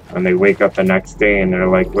 And they wake up the next day and they're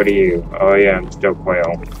like, what are you? Oh yeah, I'm still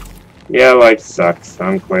quail. Yeah, life sucks.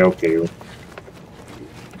 I'm quail too.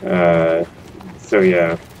 So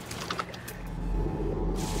yeah.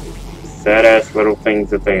 Sad-ass little things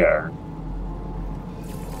that they are.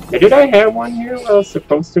 Now, did I have one here where I was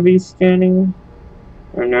supposed to be scanning?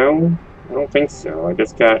 Or no? I don't think so. I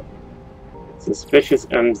just got suspicious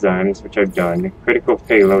enzymes, which I've done. Critical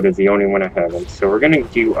payload is the only one I haven't. So we're gonna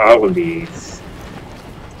do all of these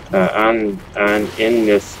in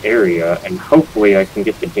this area, and hopefully I can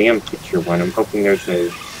get the damn picture one. I'm hoping there's a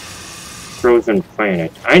frozen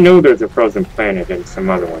planet. I know there's a frozen planet in some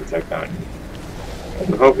other ones I've done.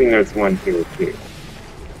 I'm hoping there's one here too.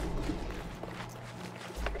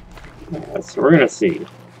 So we're gonna see.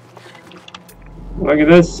 Look at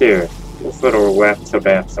this here. This little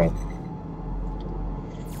Wapsabapsel.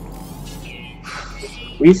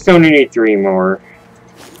 We still need 3 more.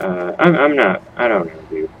 I'm not, I don't know,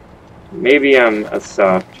 dude. Maybe I'm a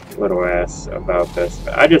soft little ass about this,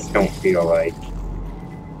 but I just don't feel like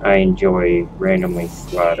I enjoy randomly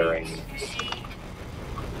slaughtering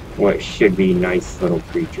what should be nice little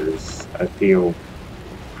creatures. I feel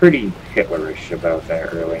pretty Hitlerish about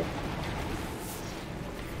that, really.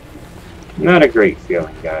 Not a great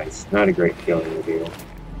feeling, guys. Not a great feeling to do.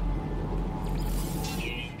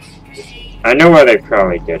 I know why they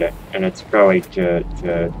probably did it, and it's probably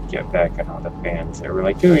to get back at all the fans. They were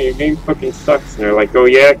like, dude, your game fucking sucks. And they're like, oh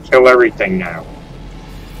yeah, kill everything now.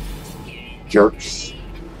 Jerks.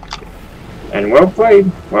 And well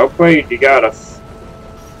played. Well played, you got us.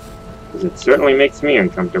 Because it certainly makes me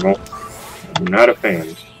uncomfortable. I'm not a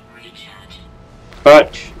fan.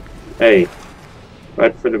 But, hey,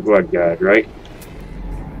 blood for the blood god, right?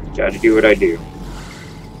 Gotta do what I do.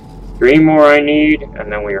 3 more I need,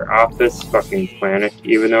 and then we are off this fucking planet,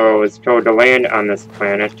 even though I was told to land on this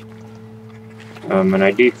planet. And I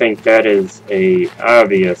do think that is a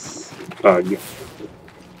obvious bug.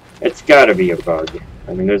 It's gotta be a bug.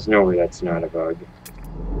 I mean, there's no way that's not a bug.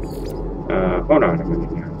 Hold on a minute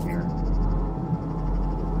here.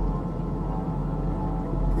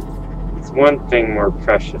 It's one thing more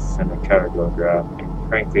precious than a cargo drop, and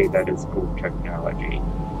frankly, that is old technology.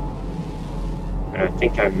 And I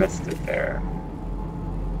think I missed it there.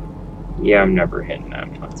 Yeah, I'm never hitting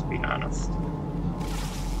them, let's be honest.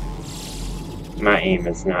 My aim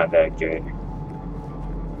is not that good.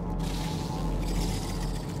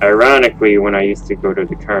 Ironically, when I used to go to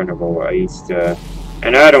the carnival, I used to...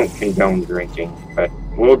 And I don't condone drinking, but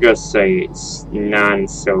we'll just say it's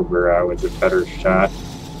non-sober, I was a better shot.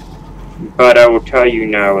 But I will tell you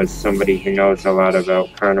now, as somebody who knows a lot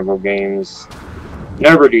about carnival games,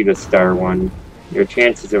 never do the star one. Your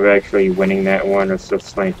chances of actually winning that one are so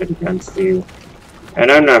slanted against you.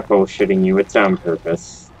 And I'm not bullshitting you, it's on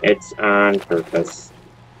purpose. It's on purpose.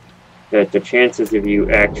 That the chances of you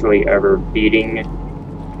actually ever beating...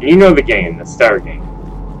 You know the game, the star game.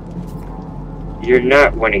 You're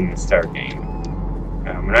not winning the star game.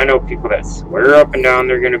 And I know people that swear up and down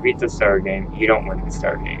they're going to beat the star game. You don't win the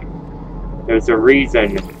star game. There's a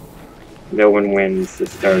reason no one wins the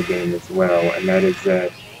star game as well, and that is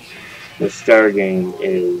that the star game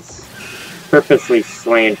is purposely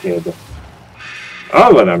slanted.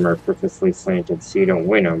 All of them are purposely slanted so you don't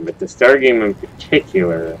win them, but the star game in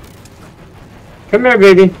particular... Come here,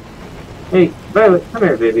 baby. Hey. Violet, come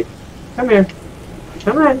here, baby. Come here.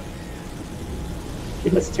 Come on. She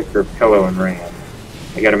just took her pillow and ran.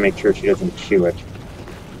 I gotta make sure she doesn't chew it.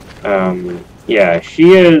 Yeah,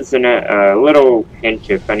 she is a little hint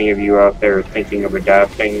if any of you out there are thinking of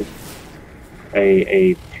adopting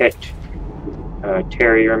a pit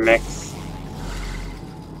terrier mix.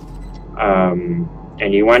 And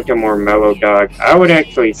you want a more mellow dog, I would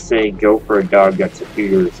actually say go for a dog that's a few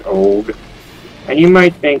years old. And you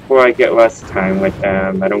might think, well, I get less time with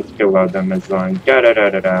them, I don't still love them as long,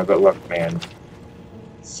 da-da-da-da-da, but look, man.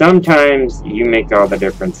 Sometimes you make all the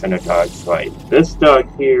difference in a dog's life. This dog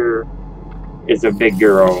here is a big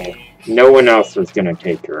girl. No one else was going to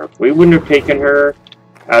take her. If we wouldn't have taken her,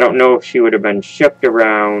 I don't know if she would have been shipped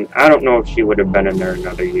around. I don't know if she would have been in there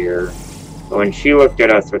another year. But when she looked at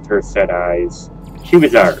us with her set eyes, she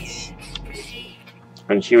was ours.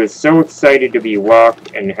 And she was so excited to be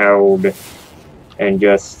walked and held and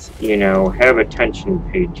just, you know, have attention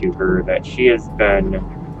paid to her that she has been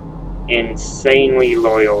insanely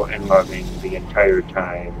loyal and loving the entire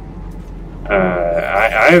time.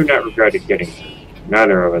 I have not regretted getting her.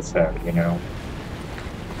 Neither of us have, you know.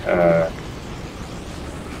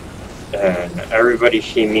 And everybody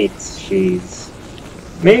she meets, she's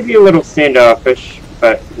maybe a little standoffish,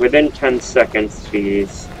 but within 10 seconds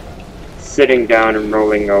she's sitting down and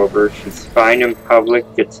rolling over. She's fine in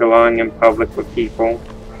public, gets along in public with people.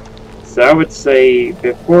 So I would say,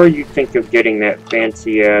 before you think of getting that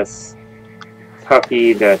fancy-ass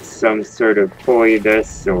puppy that's some sort of toy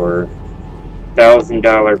this or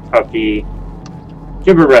 $1,000 puppy,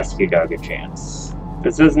 give a rescue dog a chance.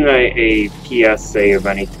 This isn't a PSA of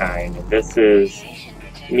any kind. This is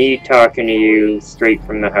me talking to you straight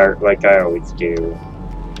from the heart like I always do.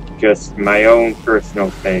 Just my own personal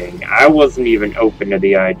thing. I wasn't even open to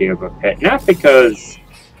the idea of a pet. Not because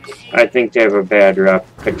I think they have a bad rep,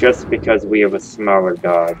 but just because we have a smaller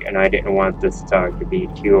dog, and I didn't want this dog to be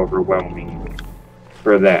too overwhelming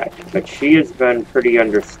for that. But she has been pretty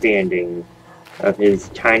understanding of his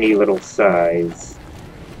tiny little size,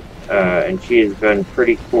 and she has been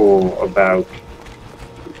pretty cool about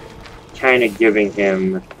kind of giving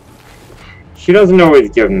him... She doesn't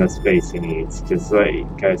always give him the space he needs, because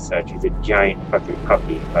like I said, she's a giant fucking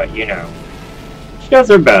puppy, but you know, she does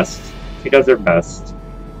her best. She does her best.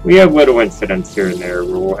 We have little incidents here and there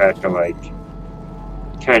where we'll have to like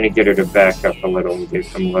kind of get her to back up a little and give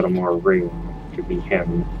him a little more room to be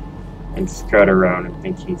him and strut around and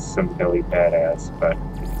think he's some Billy badass, but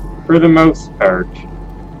for the most part,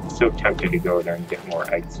 I'm so tempted to go there and get more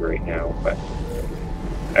eggs right now, but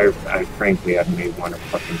I frankly I don't even want to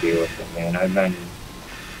fucking deal with it, man. I've been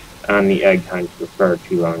on the egg hunt for far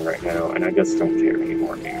too long right now, and I just don't care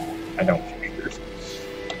anymore, man. I don't care.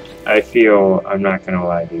 I feel, I'm not gonna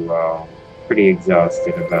lie to you all, pretty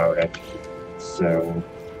exhausted about it. So,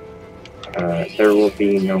 there will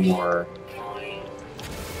be no more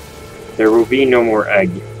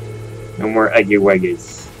eggy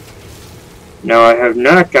weggies. Now, I have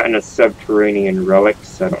not gotten a subterranean relic,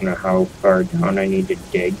 so I don't know how far down I need to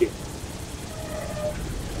dig.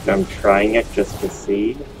 So I'm trying it just to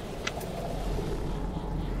see.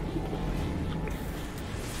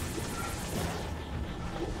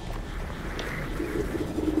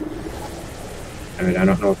 I mean, I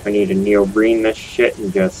don't know if I need to Neobrine this shit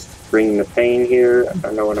and just bring the pain here. I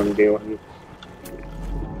don't know what I'm doing.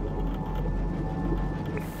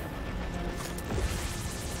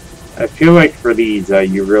 I feel like for these,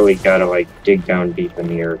 you really gotta, like, dig down deep in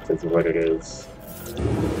the earth is what it is.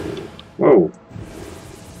 Whoa.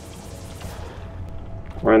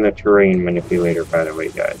 We're on the terrain manipulator, by the way,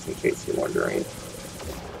 guys, in case you're wondering.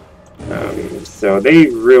 So they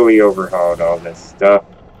really overhauled all this stuff.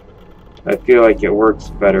 I feel like it works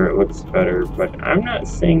better, it looks better, but I'm not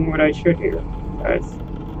seeing what I should here, guys.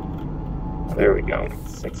 There we go,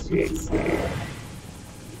 68C.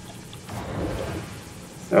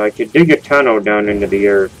 So I could dig a tunnel down into the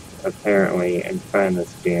earth, apparently, and find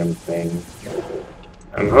this damn thing.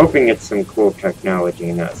 I'm hoping it's some cool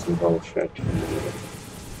technology, not some bullshit.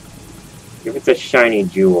 If it's a shiny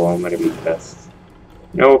jewel, I'm gonna be pissed.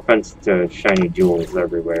 No offense to shiny jewels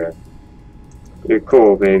everywhere. You're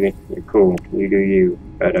cool, baby. You're cool. You do you.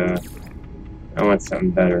 But, I want something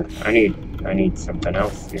better. I need something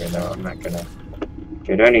else here, though. I'm not gonna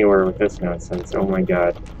get anywhere with this nonsense. Oh my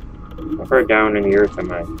god. How far down in the earth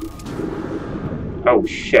am I? Oh,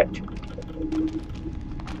 shit.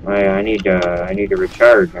 I need to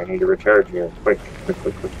recharge. I need to recharge here. Quick.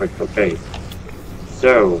 Okay.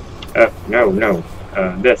 So, no.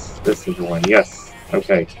 This is the one. Yes.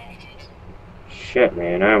 Okay. Shit,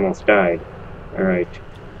 man. I almost died. Alright.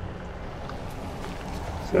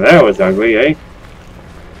 So that was ugly, eh?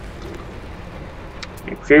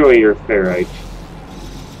 And clearly you're ferrite.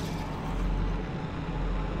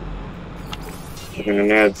 We're gonna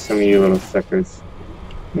nab some of you little suckers.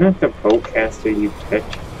 Not the bowcaster, you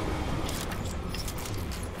bitch.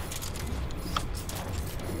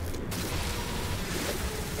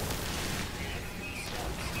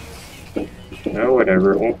 Oh,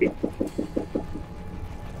 whatever, it won't be.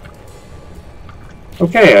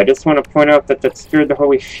 Okay, I just want to point out that scared the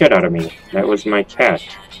holy shit out of me. That was my cat.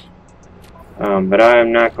 But I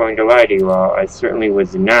am not going to lie to you all, I certainly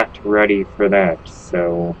was not ready for that,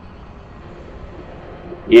 so...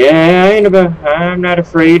 Yeah, I'm not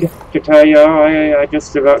afraid to tell y'all I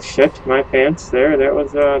just about shit my pants there. That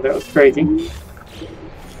was crazy.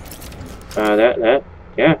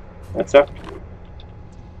 Yeah, that sucked.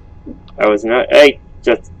 I was not, hey,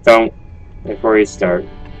 just don't, before you start.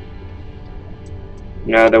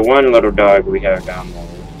 Now, the one little dog we have down there,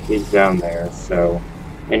 he's down there, so...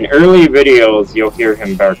 In early videos, you'll hear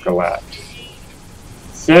him bark a lot.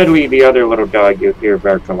 Sadly, the other little dog you hear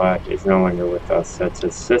bark a lot is no longer with us. That's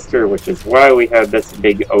his sister, which is why we have this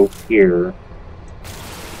big oaf here.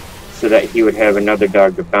 So that he would have another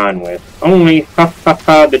dog to bond with. Only, ha ha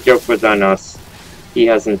ha, the joke was on us. He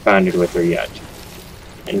hasn't bonded with her yet.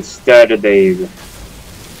 Instead, they've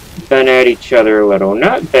been at each other a little.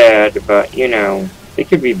 Not bad, but, you know, they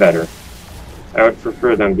could be better. I would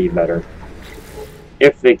prefer them be better.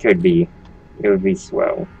 If they could be, it would be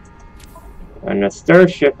swell. On a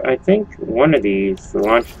starship, I think one of these, the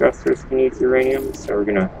launch thrusters, can use uranium, so we're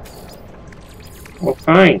gonna... Well,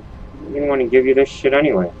 fine. I didn't want to give you this shit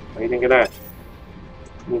anyway. What do you think of that?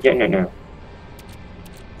 I'm getting it now.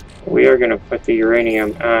 We are gonna put the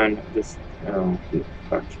uranium on this... Oh,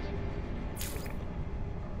 fuck.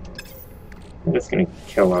 I'm just gonna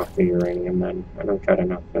kill off the uranium then. I don't got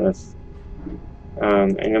enough for this.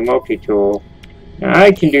 And the multi-tool... Now,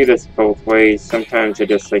 I can do this both ways. Sometimes I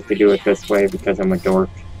just like to do it this way because I'm a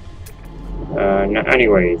dork.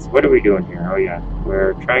 Anyways, what are we doing here? Oh yeah,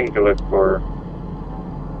 we're trying to look for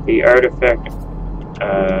the artifact.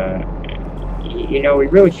 You know, we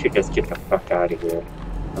really should just get the fuck out of here,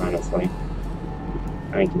 honestly.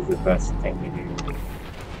 I think is the best thing to do.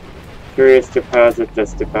 Curious deposit,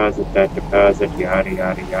 this deposit, that deposit, yada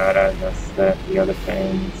yada yada, this, that, the other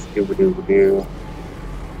things, doo-ba-doo-ba-doo.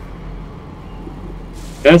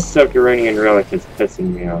 This subterranean relic is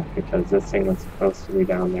pissing me off because this thing was supposed to be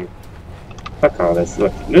down there. Fuck all this.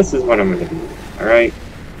 Look, this is what I'm gonna do. Alright?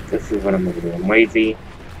 This is what I'm gonna do. I'm lazy.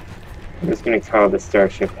 I'm just gonna call the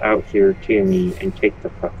starship out here to me and take the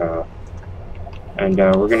fuck off. And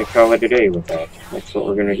we're gonna call it a day with that. That's what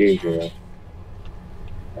we're gonna do here.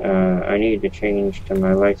 I need to change to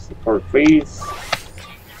my life support, please.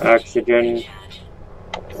 Oxygen.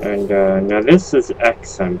 And now this is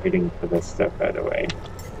X I'm hitting for this stuff, by the way.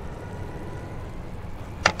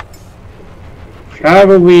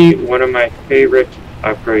 Probably one of my favorite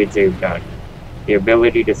upgrades they've done. The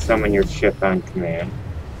ability to summon your ship on command.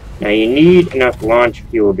 Now you need enough launch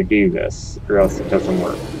fuel to do this, or else it doesn't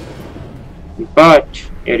work.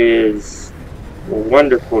 But it is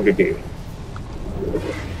wonderful to do.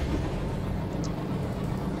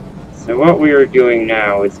 So what we are doing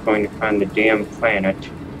now is going to find the damn planet.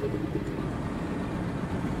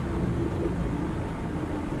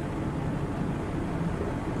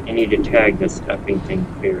 I need to tag this effing thing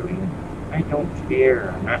clearly. I don't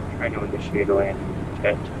care. I'm not trying to initiate a landing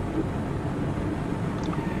yet.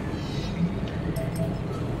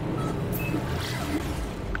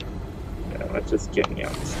 Let's just get me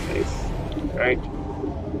out of space. Alright.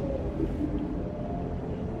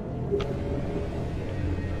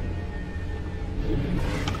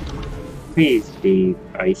 Please be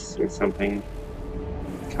ice or something.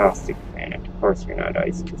 Caustic planet. Of course you're not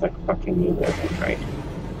ice, because I fucking need that thing, right?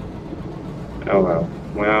 Oh well.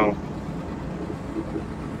 Well.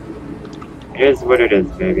 It is what it is,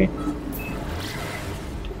 baby.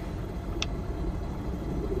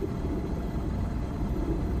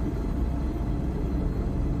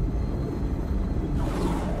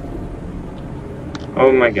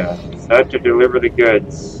 Oh my god. So I have to deliver the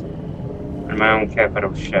goods on my own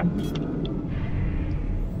capital ship.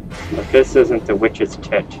 But this isn't the witch's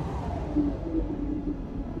tit.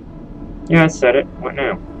 Yeah, I said it. What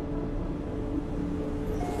now?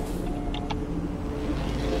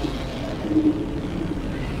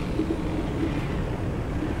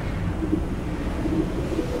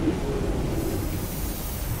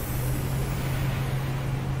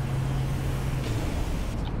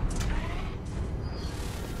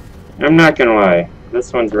 I'm not gonna lie,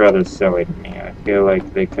 this one's rather silly to me. I feel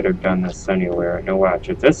like they could have done this anywhere. Now watch,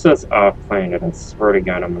 if this says off planet, I swear to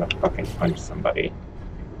God I'm gonna fucking punch somebody.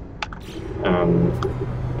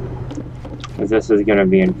 Because this is gonna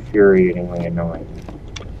be infuriatingly annoying.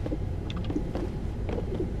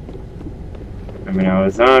 I mean, I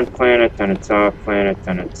was on planet, then it's off planet,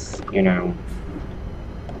 then it's, you know...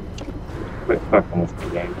 Quit fucking with me,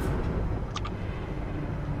 game.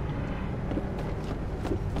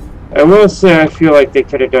 I will say I feel like they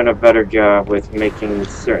could have done a better job with making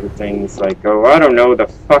certain things like, oh, I don't know, the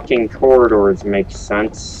fucking corridors make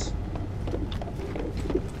sense.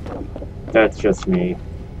 That's just me.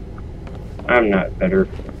 I'm not better.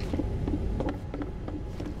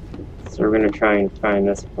 So we're gonna try and find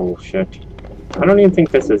this bullshit. I don't even think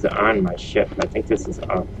this is on my ship. I think this is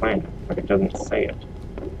off planet, but it doesn't say it.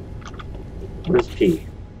 Where's P?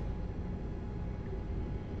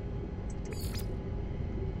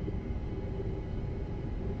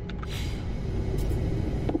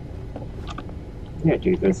 Yeah,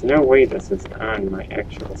 dude, there's no way this is on my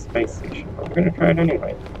actual space station, but we're gonna try it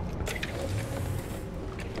anyway.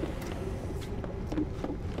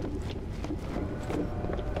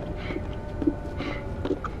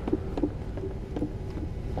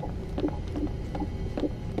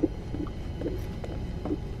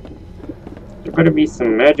 There better be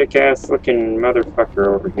some magic-ass looking motherfucker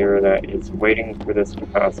over here that is waiting for this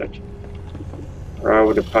deposit. Or I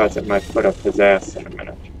will deposit my foot up his ass in a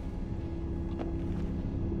minute.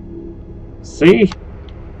 See?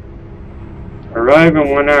 Arrive in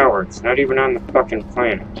 1 hour. It's not even on the fucking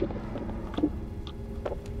planet.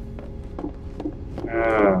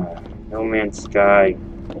 No Man's Sky.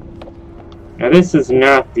 Now this is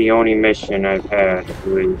not the only mission I've had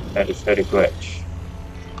that has had a glitch.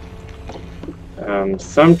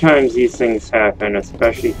 Sometimes these things happen,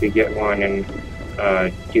 especially if you get one and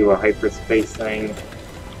do a hyperspace thing.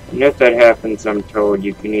 And if that happens, I'm told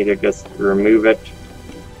you can either just remove it,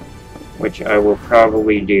 which I will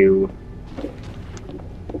probably do.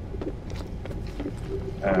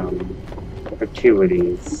 For 2 of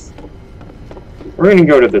these. We're gonna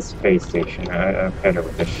go to the space station. I've had it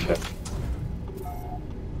with this ship.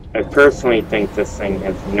 I personally think this thing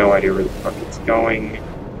has no idea where the fuck it's going.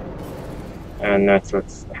 And that's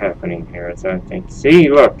what's happening here, is I think,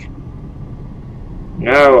 see, look!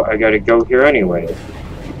 Now I gotta go here anyway.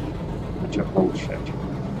 Bunch of bullshit.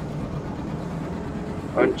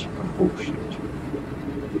 Bunch of bullshit.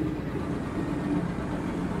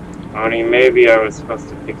 Only maybe I was supposed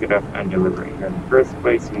to pick it up and deliver it here in the first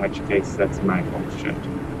place, in which case that's my bullshit.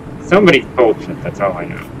 Somebody's bullshit, that's all I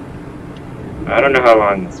know. I don't know how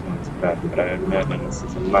long this one's been, but I imagine this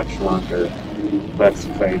is a much longer Let's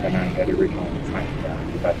Play than I had originally planned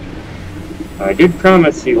on. But I did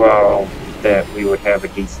promise you all that we would have a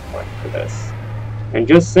decent one for this. And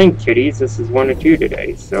just think, kiddies, this is 1 of 2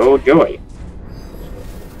 today, so joy.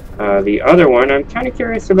 The other one I'm kind of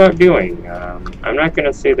curious about doing. I'm not going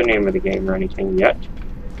to say the name of the game or anything yet.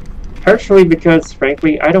 Partially because,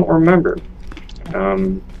 frankly, I don't remember.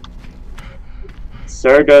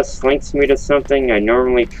 Stardust links me to something. I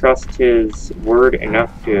normally trust his word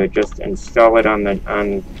enough to just install it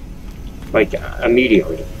like,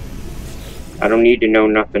 immediately. I don't need to know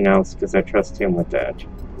nothing else because I trust him with that.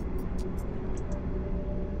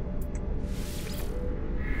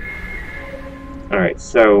 Alright,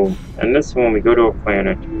 so, in this one we go to a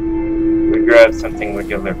planet, we grab something, we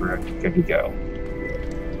deliver it, good to go.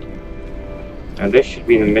 Now this should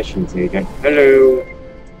be the missions agent. Hello!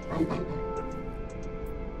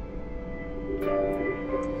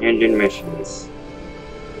 And in missions.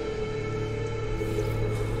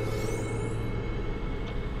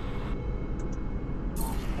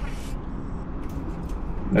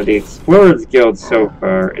 Now the Explorers Guild so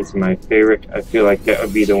far is my favorite. I feel like that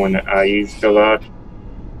would be the one that I used a lot.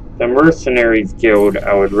 The Mercenaries Guild,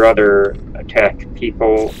 I would rather attack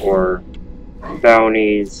people or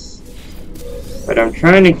bounties. But I'm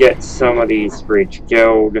trying to get some of these for each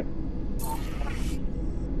guild.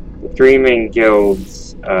 The 3 main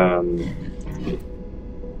guilds,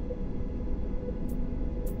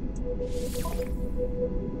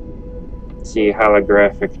 see,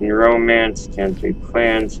 holographic and romance, scan 3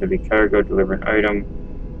 plans, heavy cargo, deliver an item.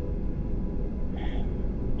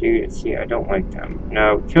 Dude, see, I don't like them.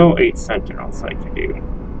 Now, kill 8 sentinels I can do.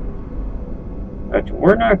 But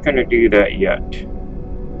we're not going to do that yet.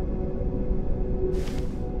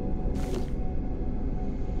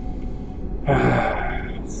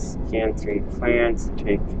 Scan 3 plans,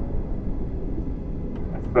 take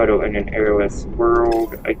a photo in an airless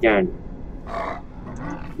world. Again,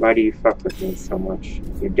 why do you fuck with me so much,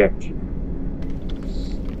 you dick?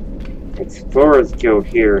 Explorers Guild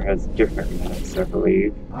here has different minutes, I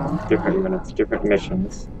believe. Different minutes, different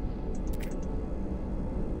missions.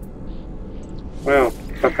 Well,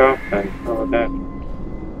 fuck off then, all of that.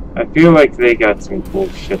 I feel like they got some cool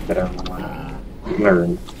shit that I want to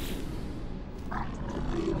learn.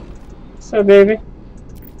 So, baby.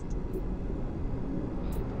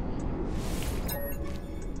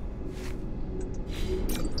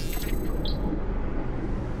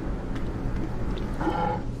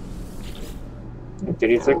 And then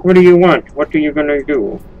he's like, what do you want? What are you gonna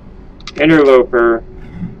do? Interloper.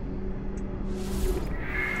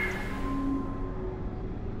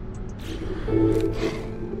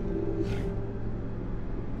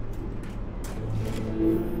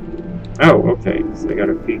 Oh, okay, so they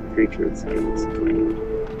gotta feed creatures on this planet.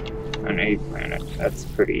 On a planet. That's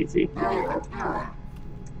pretty easy.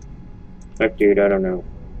 Fuck, dude, I don't know.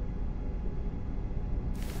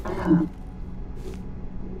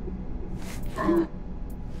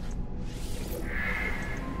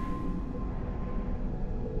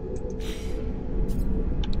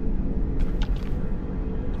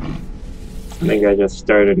 I think I just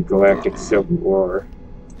started a galactic civil war.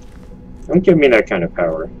 Don't give me that kind of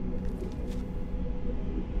power.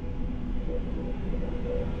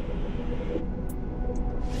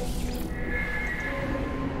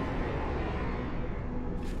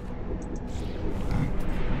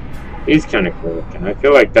 He's kind of cool looking. I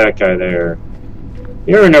feel like that guy there.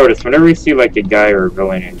 You ever notice, whenever you see like a guy or a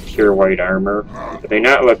villain in pure white armor, do they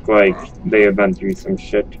not look like they have been through some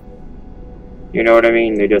shit? You know what I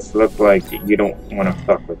mean? They just look like you don't want to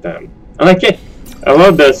fuck with them. I like it. I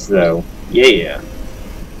love this though. Yeah.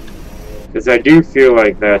 Because I do feel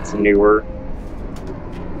like that's newer.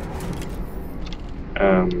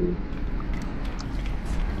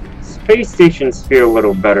 Space stations feel a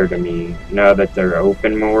little better to me now that they're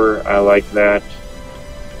open more. I like that.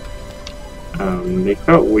 They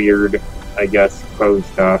felt weird, I guess,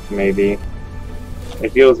 closed off maybe.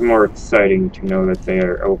 It feels more exciting to know that they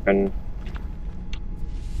are open.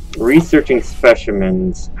 Researching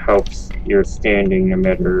specimens helps your standing no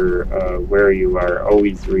matter where you are.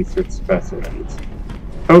 Always research specimens.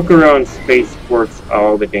 Poke around spaceports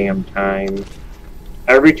all the damn time.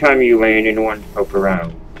 Every time you land in one, poke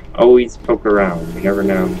around. Always poke around. You never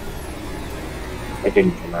know. That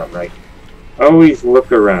didn't come out right. Always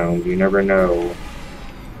look around. You never know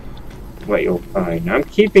what you'll find. I'm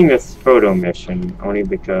keeping this photo mission only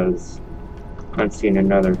because I'm seeing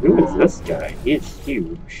another. Who is this guy? He is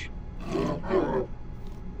huge.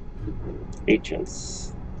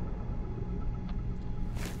 Agents.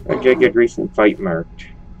 A jagged recent fight marked.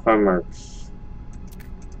 Claw marks.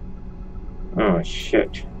 Oh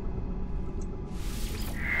shit.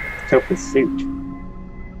 Took the suit.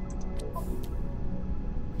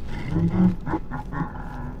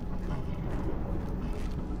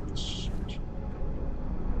 Shit.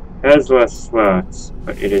 Has less slots,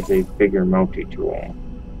 but it is a bigger multi-tool.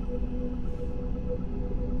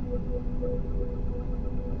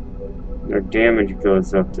 Their damage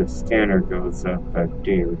goes up, the scanner goes up, but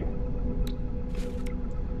dude.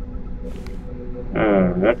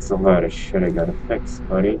 That's a lot of shit I gotta fix,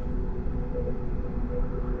 buddy.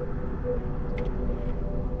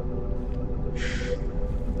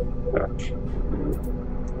 Fuck.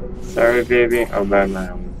 Sorry, baby, I'll buy my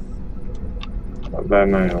own. I'll buy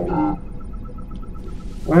my own.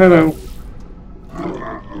 Well, hello.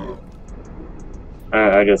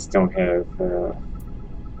 I just don't have,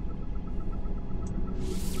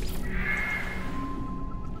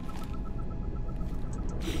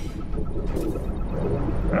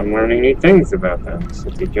 I'm learning new things about them. So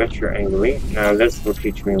to judge your angle, now this will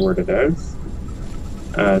teach me what it is.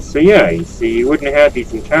 So yeah, you see, you wouldn't have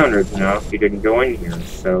these encounters now if you didn't go in here.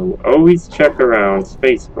 So always check around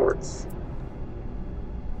spaceports.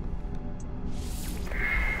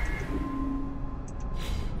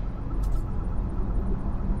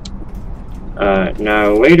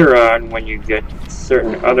 Now later on, when you get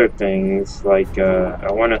certain other things, like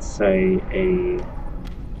I want to say a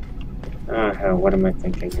hell, what am I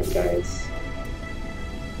thinking here, guys?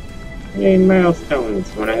 Yay, milestones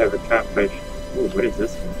when I have accomplished. Ooh, what is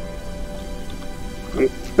this one? I'm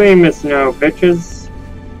famous now, bitches.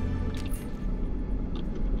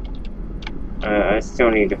 I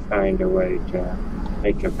still need to find a way to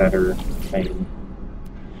make a better thing.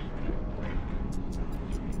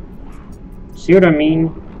 See what I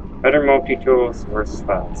mean? Better multi-tools, worse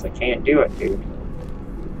slots. I can't do it, dude.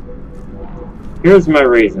 Here's my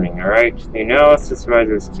reasoning, alright? The analysis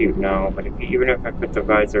visor is cute now, but even if I put the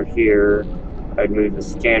visor here, I'd move the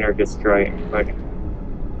scanner, destroy it, and put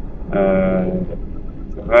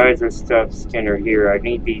the visor stuff, scanner here. I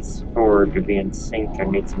need these four to be in sync. I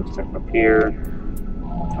need some stuff up here.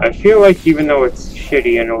 I feel like even though it's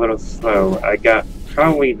shitty and a little slow, I got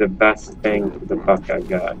probably the best bang for the buck I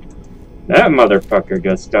got. That motherfucker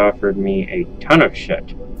just offered me a ton of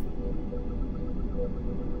shit.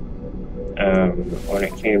 When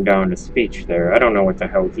it came down to speech there. I don't know what the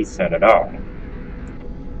hell he said at all.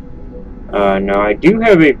 Now I do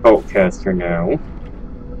have a Boltcaster now.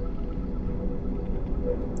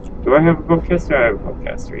 Do I have a Boltcaster? I have a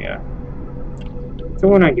Boltcaster, yeah. It's the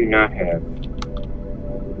one I do not have.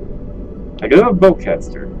 I do have a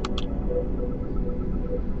Boltcaster.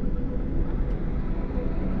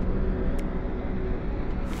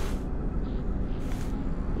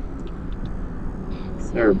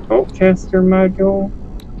 Is there a Boltcaster module?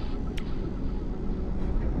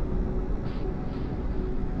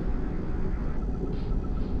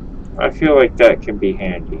 I feel like that could be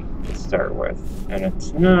handy to start with, and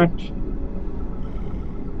it's not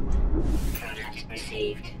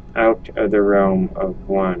out of the realm of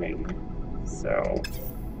wanting. So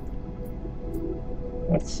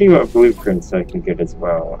let's see what blueprints I can get as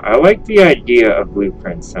well. I like the idea of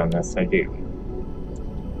blueprints on this, I do.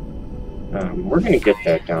 We're gonna get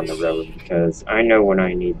that down the road because I know when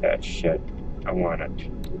I need that shit, I want it.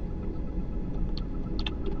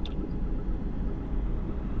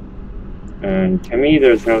 And to me,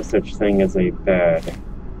 there's no such thing as a bad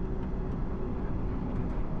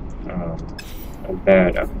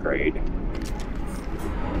upgrade.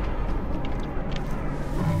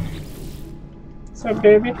 What's up,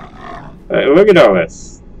 David? Look at all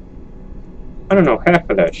this. I don't know half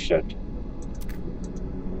of that shit.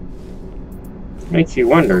 Makes you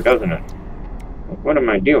wonder, doesn't it? Like, what am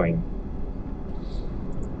I doing?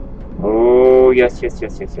 Oh, yes.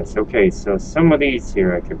 Okay, so some of these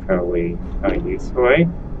here I could probably find useful.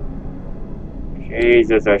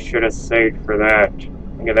 Jesus, I should have saved for that.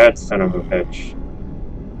 Look at that son of a bitch.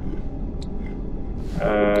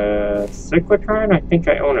 Cyclotron? I think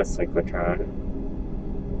I own a Cyclotron.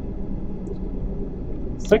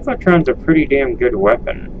 Cyclotron's a pretty damn good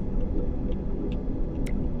weapon.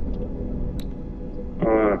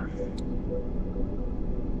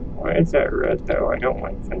 Why is that red, though? I don't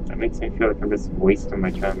like that. That makes me feel like I'm just wasting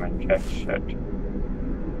my time on jet shit.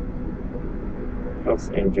 Pulse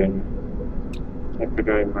engine.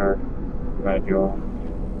 Hyperdrive module.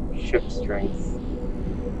 Ship strength.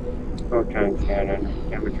 Photon cannon.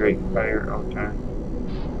 Damage rate fire all time.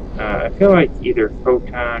 I feel like either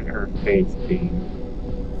photon or phase beam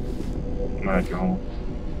module.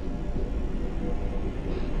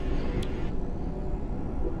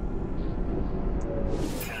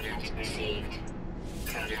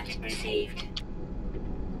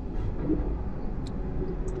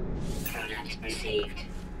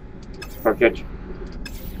 Fuck it.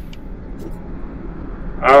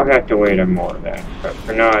 I'll have to wait on more of that, but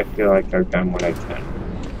for now I feel like I've done what I can.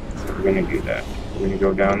 So we're gonna do that. We're gonna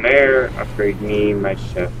go down there, upgrade me, my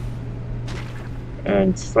ship,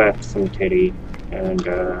 and slap some titty, and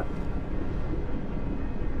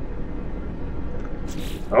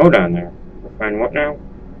hold on there. We'll find what now?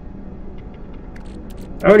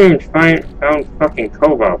 I haven't even found fucking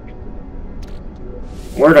cobalt.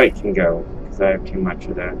 Wordite can go, because I have too much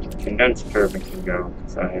of that. Condensed turbine can go,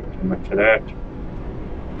 because I have too much of that.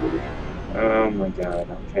 Oh my god,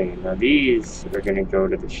 okay, now these are gonna go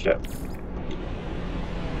to the ship.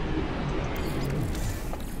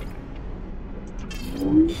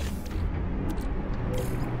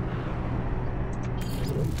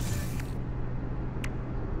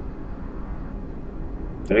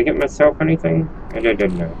 Did I get myself anything? I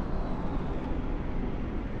didn't know.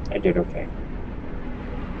 I did okay.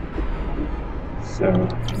 So,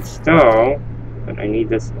 install, but I need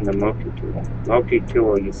this in the multi-tool.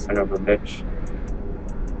 Multi-tool, you son of a bitch.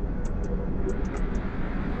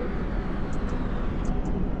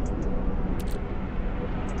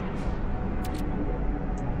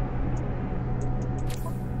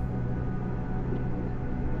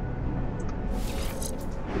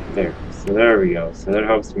 There. So there we go. So that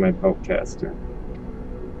helps my Boltcaster.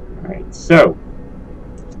 Alright, so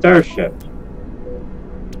Starship.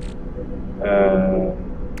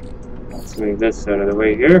 Let's move this out of the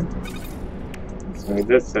way here. Let's move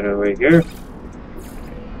this out of the way here.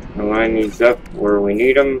 And line these up where we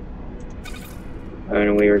need them.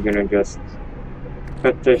 And we are gonna just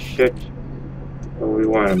put this shit where we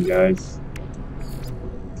want them, guys.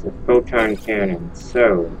 It's a photon cannon.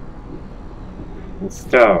 So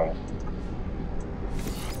install.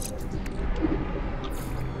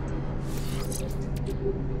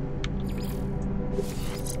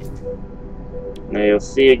 Now you'll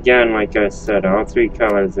see again, like I said, all three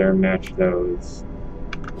colors there match those.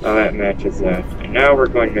 All that matches that. And now we're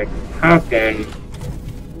going to hop in,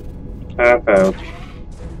 hop out.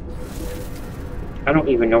 I don't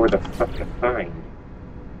even know where the fuck to find.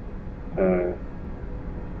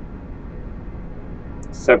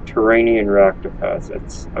 Subterranean rock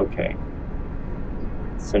deposits. Okay.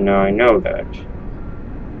 So now I know that.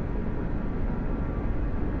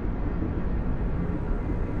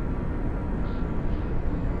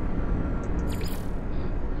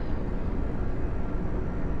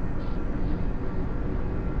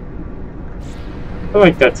 I feel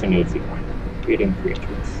like that's an easy one. Feeding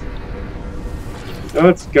creatures. So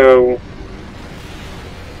let's go.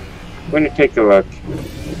 I'm going to take a look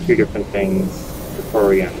at two different things before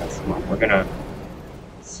we end this one. We're going to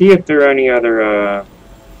see if there are any other,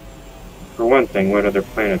 for one thing, what other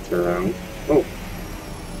planets are around. Oh.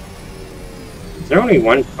 Is there only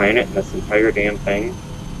one planet in this entire damn thing?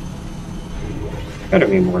 There's gotta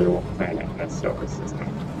be more than one planet in this solar system.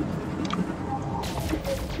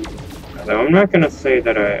 Although I'm not going to say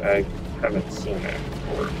that I haven't seen that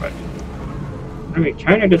before, but I'm going to be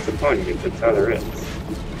kind of disappointed if that's all there is.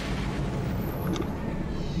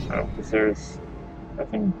 Oh, because there's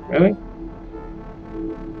nothing? Really?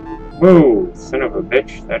 Whoa, son of a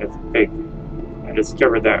bitch, that is big. I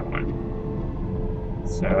discovered that one.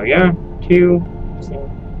 So yeah, two. See,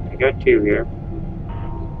 I got two here.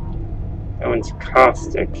 That one's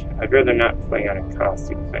caustic. I'd rather not play on a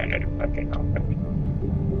caustic planet if I can help it.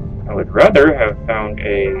 I would rather have found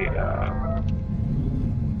a,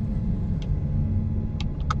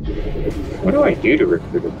 what do I do to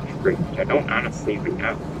recruit a trait? I don't honestly even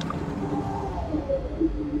know.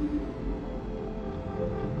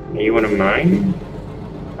 You want to mine?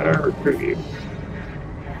 How do I recruit you?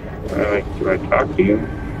 Do I talk to you?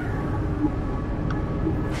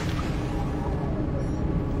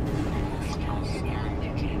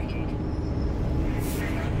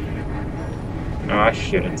 Oh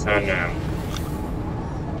shit, it's on now.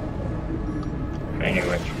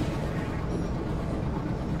 Anyway.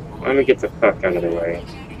 Let me get the fuck out of the way.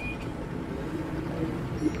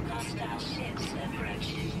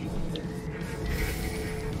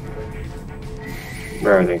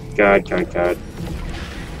 Where are they? God, God, God.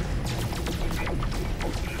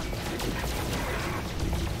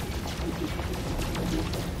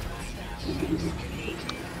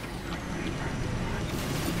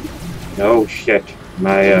 Oh shit,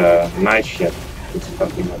 my ship is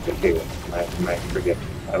fucking up the too. My frigate.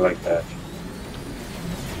 I like that.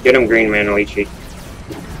 Get him, Green Man Alichi.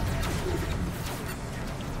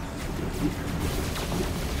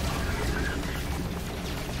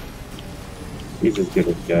 He's as good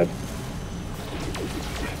as dead.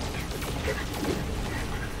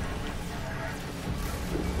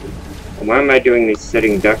 Why am I doing these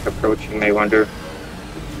sitting duck approaching, I wonder?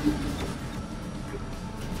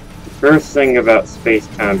 First thing about space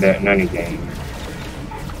combat in any game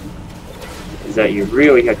is that you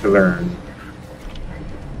really have to learn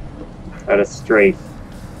how to strafe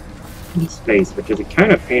in space, which is a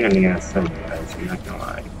kind of pain in the ass sometimes, I'm not gonna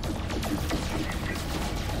lie.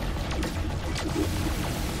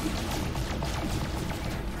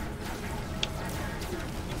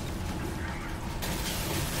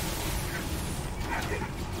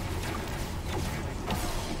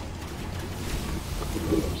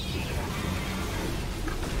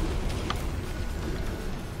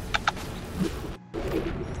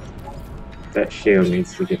 That shield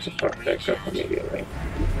needs to get the fuck back up immediately.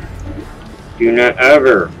 Do not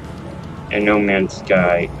ever, in No Man's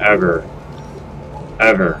Sky, ever,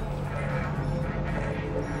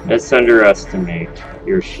 misunderestimate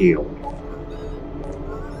your shield.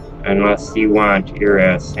 Unless you want your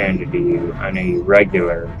ass handed to you on a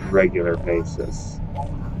regular basis.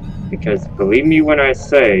 Because believe me when I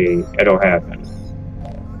say, it'll happen.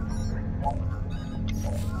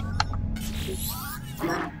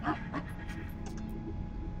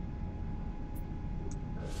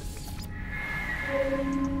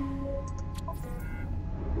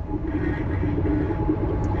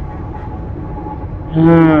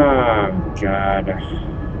 Oh, God.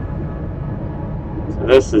 So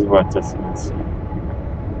this is what this is.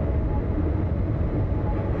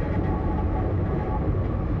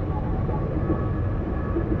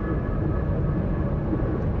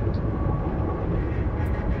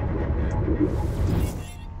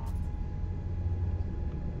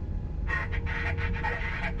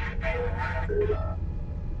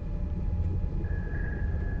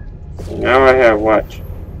 So now I have what?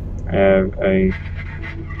 I have a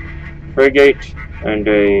frigate and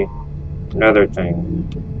another thing.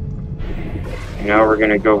 And now we're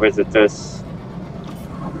gonna go visit this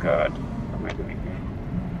Oh god, what am I doing here?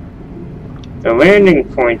 The landing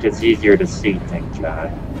point is easier to see, thank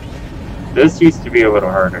God. This used to be a little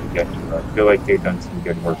harder to get to. I feel like they've done some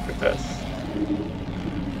good work with this.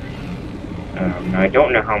 I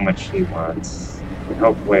don't know how much he wants.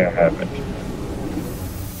 Hopefully I have it.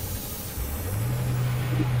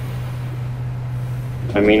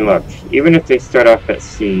 I mean, look, even if they start off at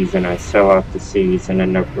C's and I sell off the C's and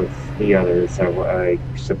end up with the others, I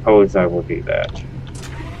suppose I will do that.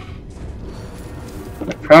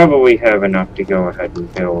 I probably have enough to go ahead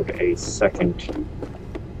and build a second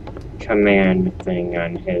command thing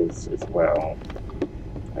on his as well.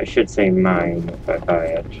 I should say mine if I buy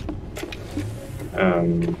it.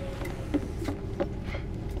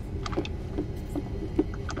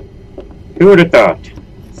 Who would have thought?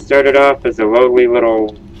 Started off as a lowly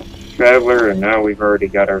little traveler, and now we've already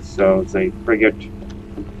got ourselves a frigate,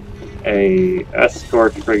 a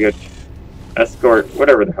escort frigate, escort,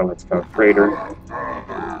 whatever the hell it's called, freighter,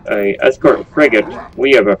 a escort frigate.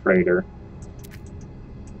 We have a freighter.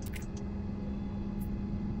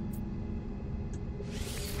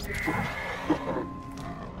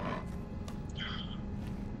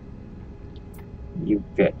 You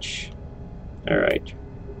bitch. Alright.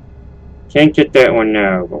 Can't get that one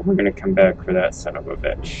now, but we're gonna come back for that son of a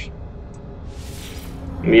bitch.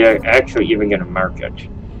 We are actually even gonna mark it.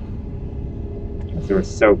 Because we're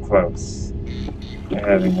so close to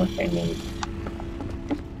having what they need.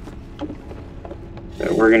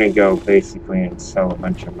 So we're gonna go basically and sell a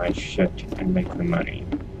bunch of my shit and make the money.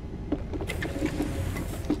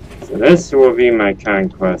 So this will be my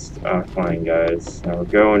conquest offline, guys. I'll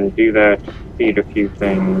go and do that, feed a few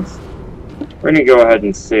things. We're going to go ahead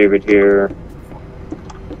and save it here.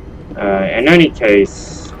 In any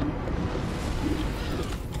case,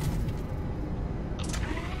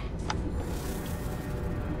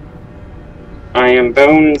 I am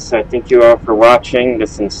Bones. I thank you all for watching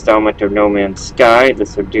this installment of No Man's Sky.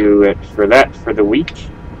 This will do it for that for the week.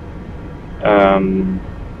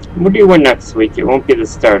 We'll do one next week. It won't be the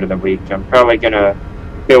start of the week. I'm probably going to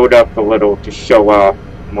build up a little to show off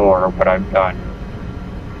more of what I've done.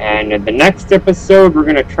 And in the next episode, we're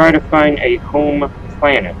going to try to find a home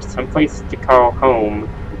planet, someplace to call home,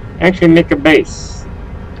 actually make a base,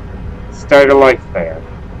 start a life there.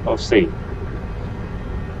 We'll see.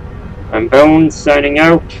 I'm Bones, signing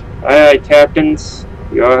out. Aye, aye, captains.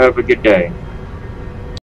 You all have a good day.